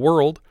Mario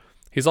World.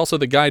 He's also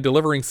the guy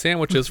delivering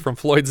sandwiches from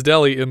Floyd's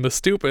Deli in The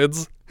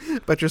Stupids.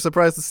 But you're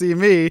surprised to see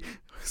me.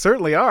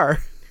 Certainly are.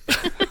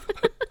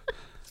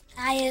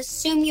 I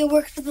assume you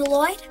work for the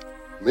Lloyd?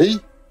 Me?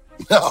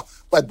 No,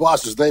 my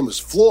boss's name is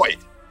Floyd.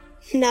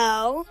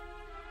 No,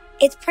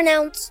 it's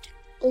pronounced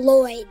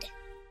Lloyd.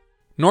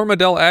 Norma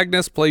Del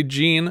Agnes played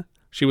Jean.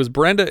 She was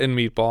Brenda in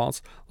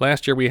Meatballs.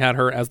 Last year we had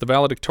her as the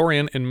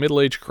valedictorian in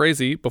Middle Age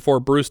Crazy before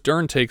Bruce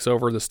Dern takes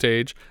over the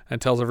stage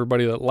and tells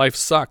everybody that life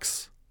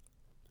sucks.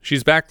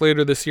 She's back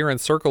later this year in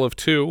Circle of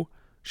Two.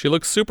 She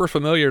looks super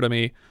familiar to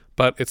me,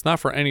 but it's not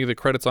for any of the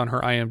credits on her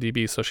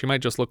IMDb, so she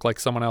might just look like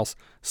someone else.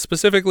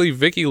 Specifically,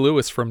 Vicki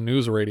Lewis from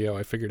News Radio,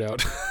 I figured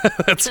out.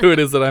 That's who it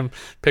is that I'm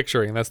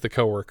picturing. That's the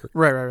coworker.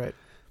 Right.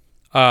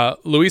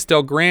 Luis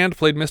Del Grande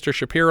played Mr.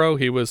 Shapiro.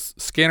 He was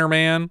Scanner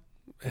Man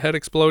head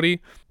explodey,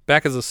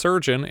 back as a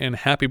surgeon in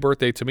Happy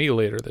Birthday to Me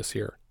later this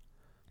year.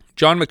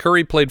 John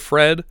McCurry played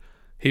Fred.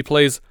 He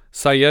plays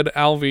Syed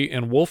Alvi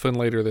in Wolfen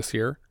later this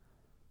year.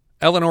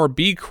 Eleanor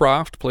B.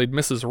 Croft played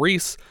Mrs.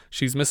 Reese.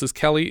 She's Mrs.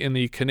 Kelly in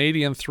the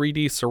Canadian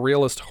 3D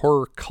surrealist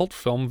horror cult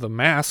film The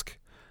Mask,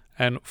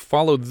 and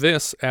followed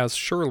this as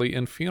Shirley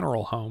in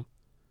Funeral Home.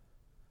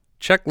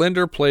 Czech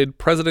Linder played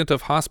President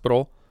of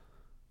Hospital.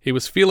 He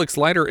was Felix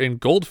Leiter in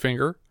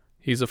Goldfinger.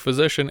 He's a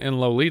physician in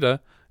Lolita,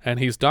 and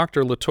he's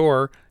Dr.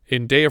 Latour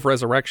in Day of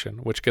Resurrection,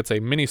 which gets a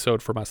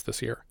mini-sode from us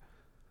this year.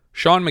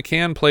 Sean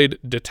McCann played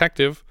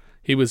Detective.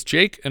 He was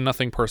Jake in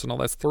Nothing Personal.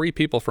 That's 3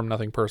 people from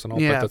Nothing Personal,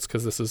 Yeah. but that's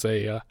because this is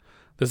a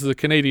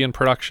Canadian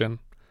production.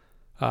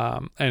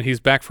 And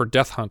he's back for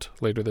Death Hunt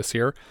later this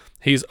year.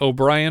 He's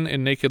O'Brien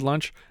in Naked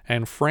Lunch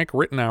and Frank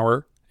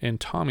Rittenauer in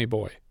Tommy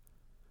Boy.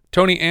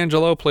 Tony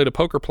Angelo played a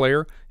poker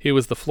player. He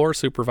was the floor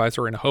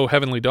supervisor in Oh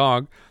Heavenly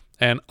Dog.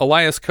 And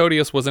Elias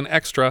Codius was an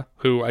extra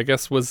who I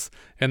guess was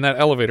in that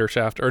elevator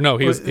shaft. Or no,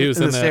 he was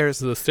in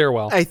the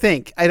stairwell. I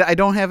think. I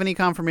don't have any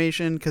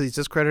confirmation because he's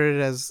just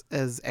credited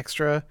as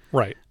extra.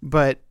 Right.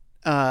 But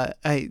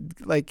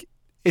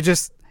it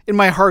just, in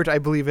my heart, I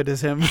believe it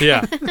is him.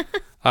 Yeah.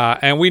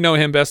 And we know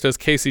him best as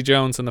Casey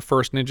Jones in the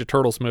first Ninja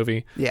Turtles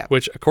movie, Yeah.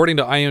 which according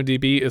to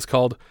IMDb is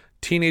called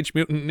Teenage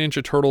Mutant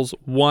Ninja Turtles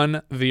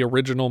 1: The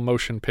Original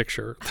Motion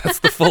Picture. That's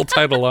the full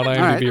title on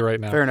IMDb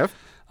right now. Fair enough.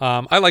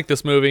 I like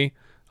this movie.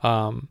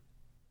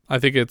 I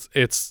think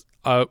it's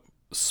a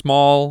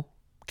small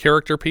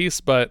character piece,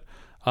 but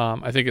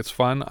I think it's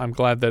fun. I'm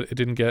glad that it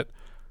didn't get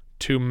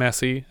too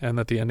messy and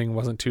that the ending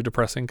wasn't too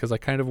depressing, because I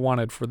kind of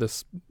wanted for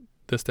this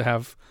to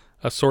have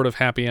a sort of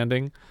happy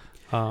ending.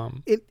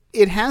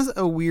 It has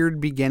a weird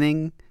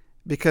beginning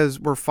because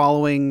we're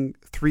following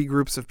 3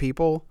 groups of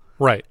people.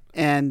 Right.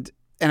 And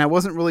I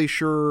wasn't really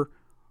sure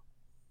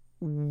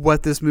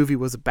what this movie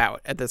was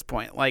about at this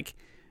point. Like,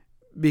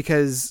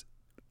 because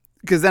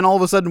then all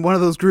of a sudden one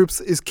of those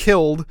groups is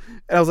killed.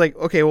 And I was like,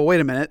 okay, well,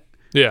 wait a minute.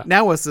 Yeah.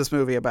 Now what's this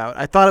movie about?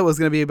 I thought it was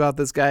going to be about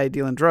this guy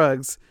dealing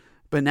drugs,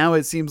 but now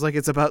it seems like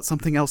it's about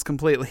something else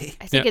completely.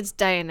 I think it's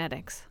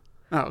Dianetics.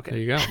 Oh, okay. There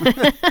you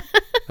go.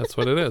 That's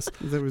what it is.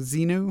 There was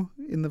Xenu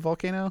in the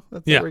volcano?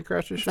 That's Yeah. where he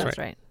crashed his ship? That's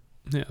right.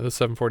 Yeah, the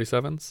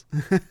 747s.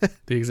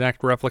 The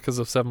exact replicas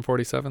of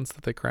 747s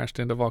that they crashed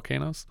into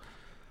volcanoes.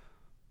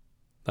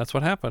 That's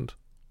what happened.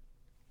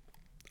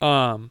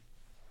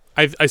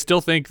 I still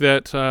think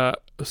that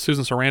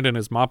Susan Sarandon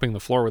is mopping the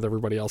floor with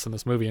everybody else in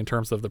this movie in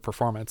terms of the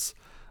performance,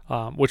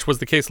 which was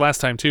the case last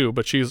time too,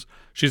 but she's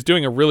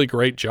doing a really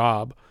great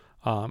job.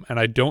 And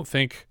I don't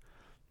think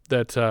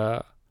that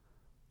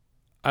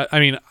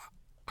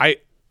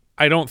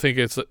I don't think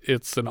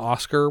it's an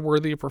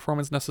Oscar-worthy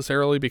performance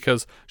necessarily,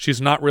 because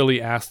she's not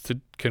really asked to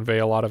convey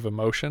a lot of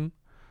emotion,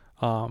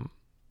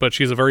 but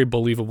she's a very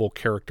believable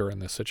character in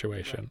this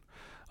situation.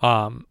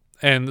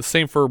 And the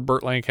same for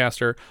Burt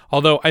Lancaster,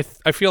 although I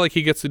feel like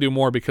he gets to do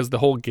more because the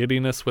whole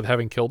giddiness with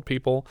having killed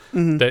people,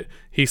 that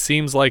he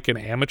seems like an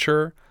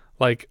amateur,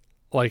 like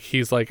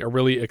he's like a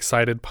really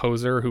excited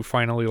poser who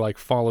finally like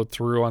followed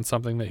through on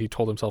something that he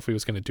told himself he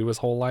was going to do his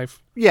whole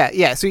life.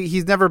 Yeah. So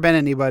he's never been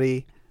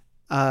anybody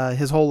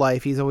his whole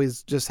life. He's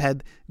always just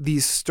had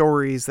these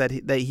stories that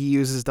he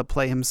uses to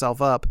play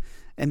himself up,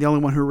 and the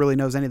only one who really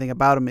knows anything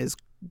about him is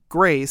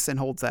Grace, and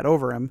holds that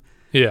over him.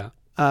 Yeah.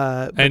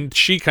 And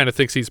she kind of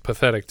thinks he's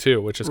pathetic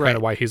too, which is kind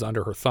of why he's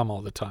under her thumb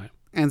all the time.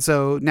 And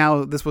so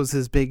now this was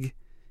his big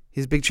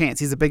chance.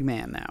 He's a big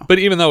man now. But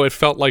even though it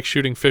felt like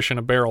shooting fish in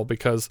a barrel,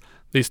 because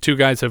these 2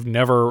 guys have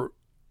never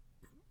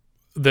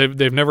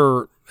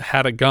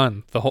had a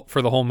gun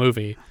for the whole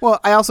movie. Well,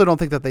 I also don't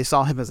think that they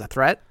saw him as a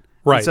threat.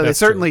 Right. And so they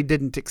certainly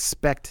didn't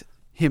expect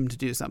him to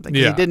do something.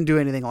 Yeah. He didn't do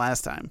anything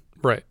last time.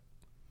 Right.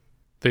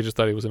 They just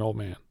thought he was an old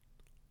man.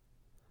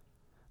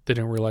 They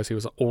didn't realize he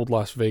was an old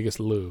Las Vegas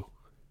Lou.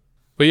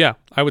 But yeah,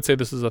 I would say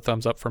this is a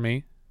thumbs up for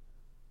me.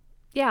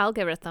 Yeah, I'll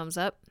give it a thumbs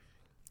up.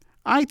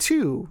 I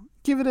too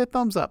give it a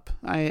thumbs up.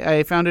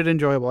 I found it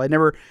enjoyable. I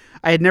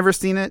had never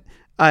seen it.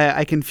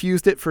 I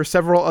confused it for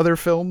several other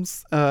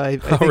films.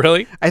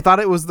 Really? I thought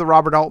it was the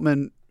Robert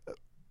Altman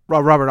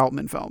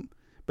film,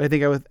 but I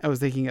think I was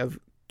thinking of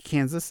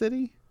Kansas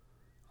City.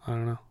 I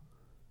don't know.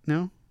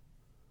 No.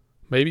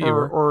 Maybe you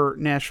were. Or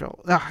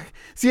Nashville.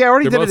 See, I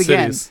already They're did both it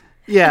again. cities.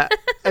 Yeah.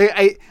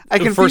 I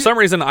For some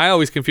reason, I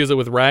always confuse it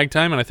with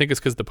Ragtime, and I think it's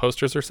because the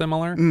posters are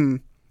similar.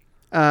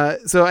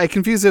 So I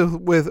confuse it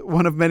with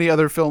one of many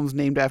other films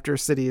named after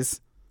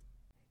cities.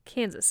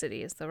 Kansas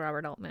City is the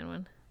Robert Altman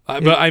one.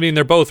 But I mean,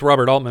 they're both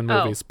Robert Altman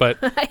movies, but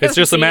it's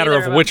just a matter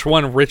of which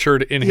one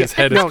Richard in his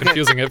head is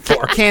confusing it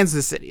for.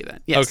 Kansas City,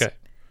 then. Yes. Okay.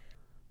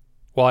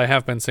 Well, I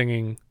have been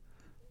singing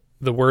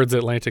the words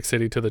Atlantic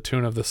City to the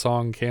tune of the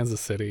song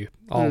Kansas City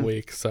all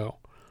week, so.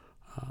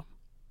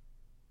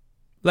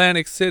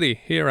 Atlantic City,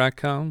 here I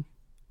come.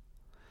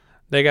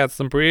 They got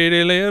some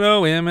pretty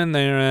little women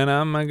there, and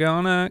I'm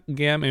gonna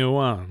get me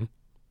one.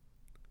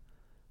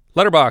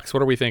 Letterboxd,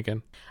 what are we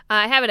thinking?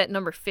 I have it at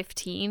number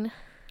 15.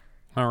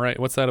 All right,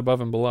 what's that above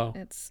and below?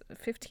 It's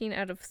 15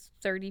 out of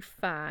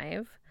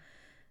 35.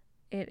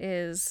 It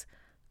is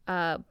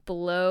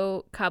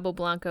below Cabo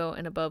Blanco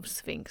and above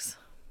Sphinx.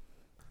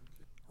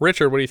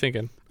 Richard, what are you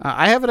thinking?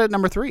 I have it at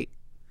number 3.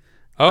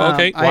 Oh,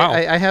 okay. Wow.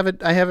 I have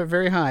it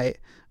very high.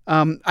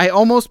 I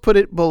almost put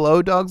it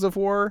below Dogs of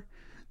War,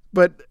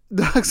 but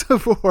Dogs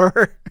of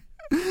War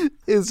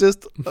is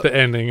just the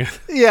ending.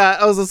 Yeah,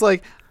 I was just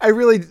like,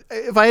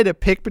 if I had to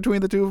pick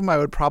between the two of them, I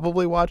would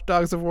probably watch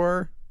Dogs of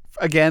War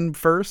again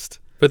first.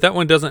 But that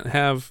one doesn't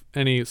have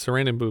any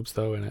Sarandon boobs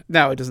though in it.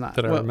 No, it does not.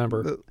 That I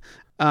remember.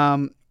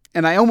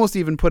 And I almost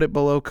even put it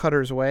below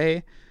Cutter's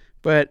Way,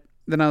 but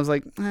then I was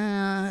like,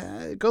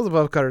 it goes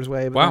above Cutter's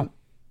Way. But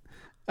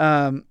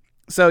wow.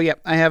 So yeah,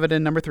 I have it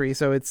in number 3.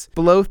 So it's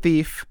below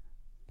Thief,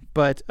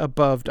 but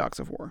above Dogs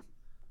of War.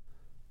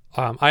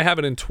 I have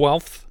it in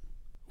 12th,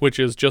 which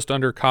is just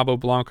under Cabo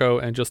Blanco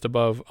and just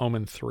above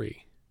Omen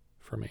 3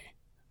 for me.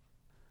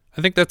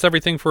 I think that's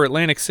everything for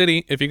Atlantic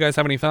City. If you guys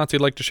have any thoughts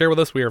you'd like to share with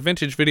us, we are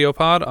Vintage Video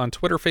Pod on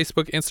Twitter,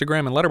 Facebook,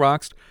 Instagram, and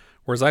Letterboxd.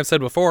 Where, as I've said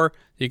before,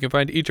 you can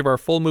find each of our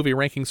full movie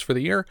rankings for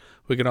the year.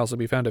 We can also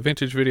be found at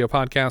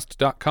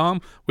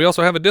vintagevideopodcast.com. We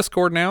also have a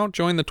Discord now.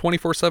 Join the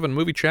 24/7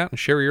 movie chat and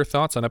share your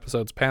thoughts on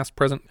episodes past,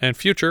 present, and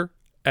future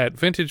at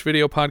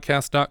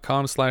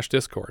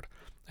vintagevideopodcast.com/Discord.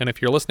 And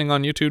if you're listening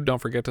on YouTube,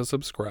 don't forget to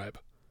subscribe.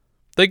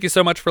 Thank you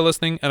so much for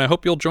listening, and I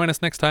hope you'll join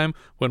us next time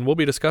when we'll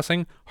be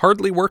discussing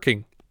Hardly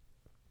Working,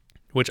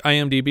 which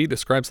IMDb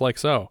describes like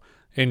so.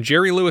 In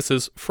Jerry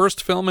Lewis's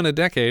first film in a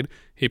decade,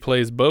 he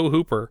plays Bo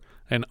Hooper,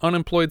 an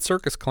unemployed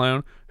circus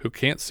clown who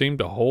can't seem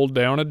to hold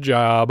down a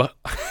job.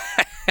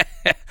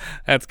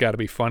 That's got to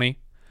be funny.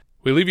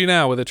 We leave you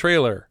now with a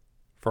trailer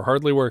for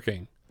Hardly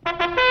Working.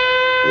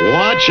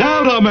 Watch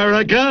out,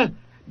 America!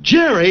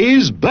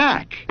 Jerry's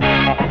back!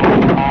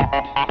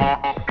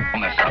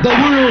 The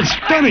world's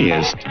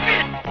funniest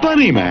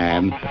funny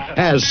man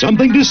has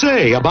something to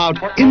say about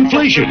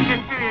inflation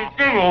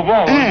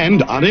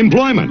and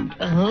unemployment.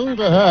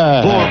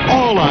 For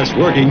all us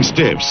working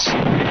stiffs,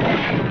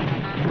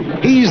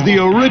 he's the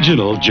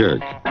original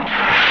jerk.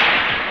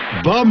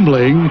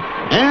 Bumbling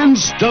and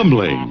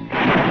stumbling.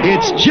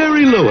 It's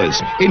Jerry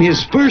Lewis in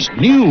his first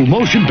new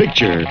motion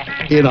picture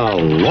in a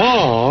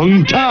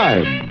long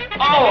time.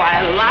 Oh,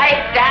 I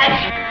like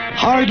that.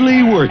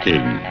 Hardly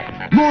Working.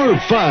 More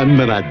fun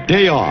than a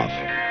day off.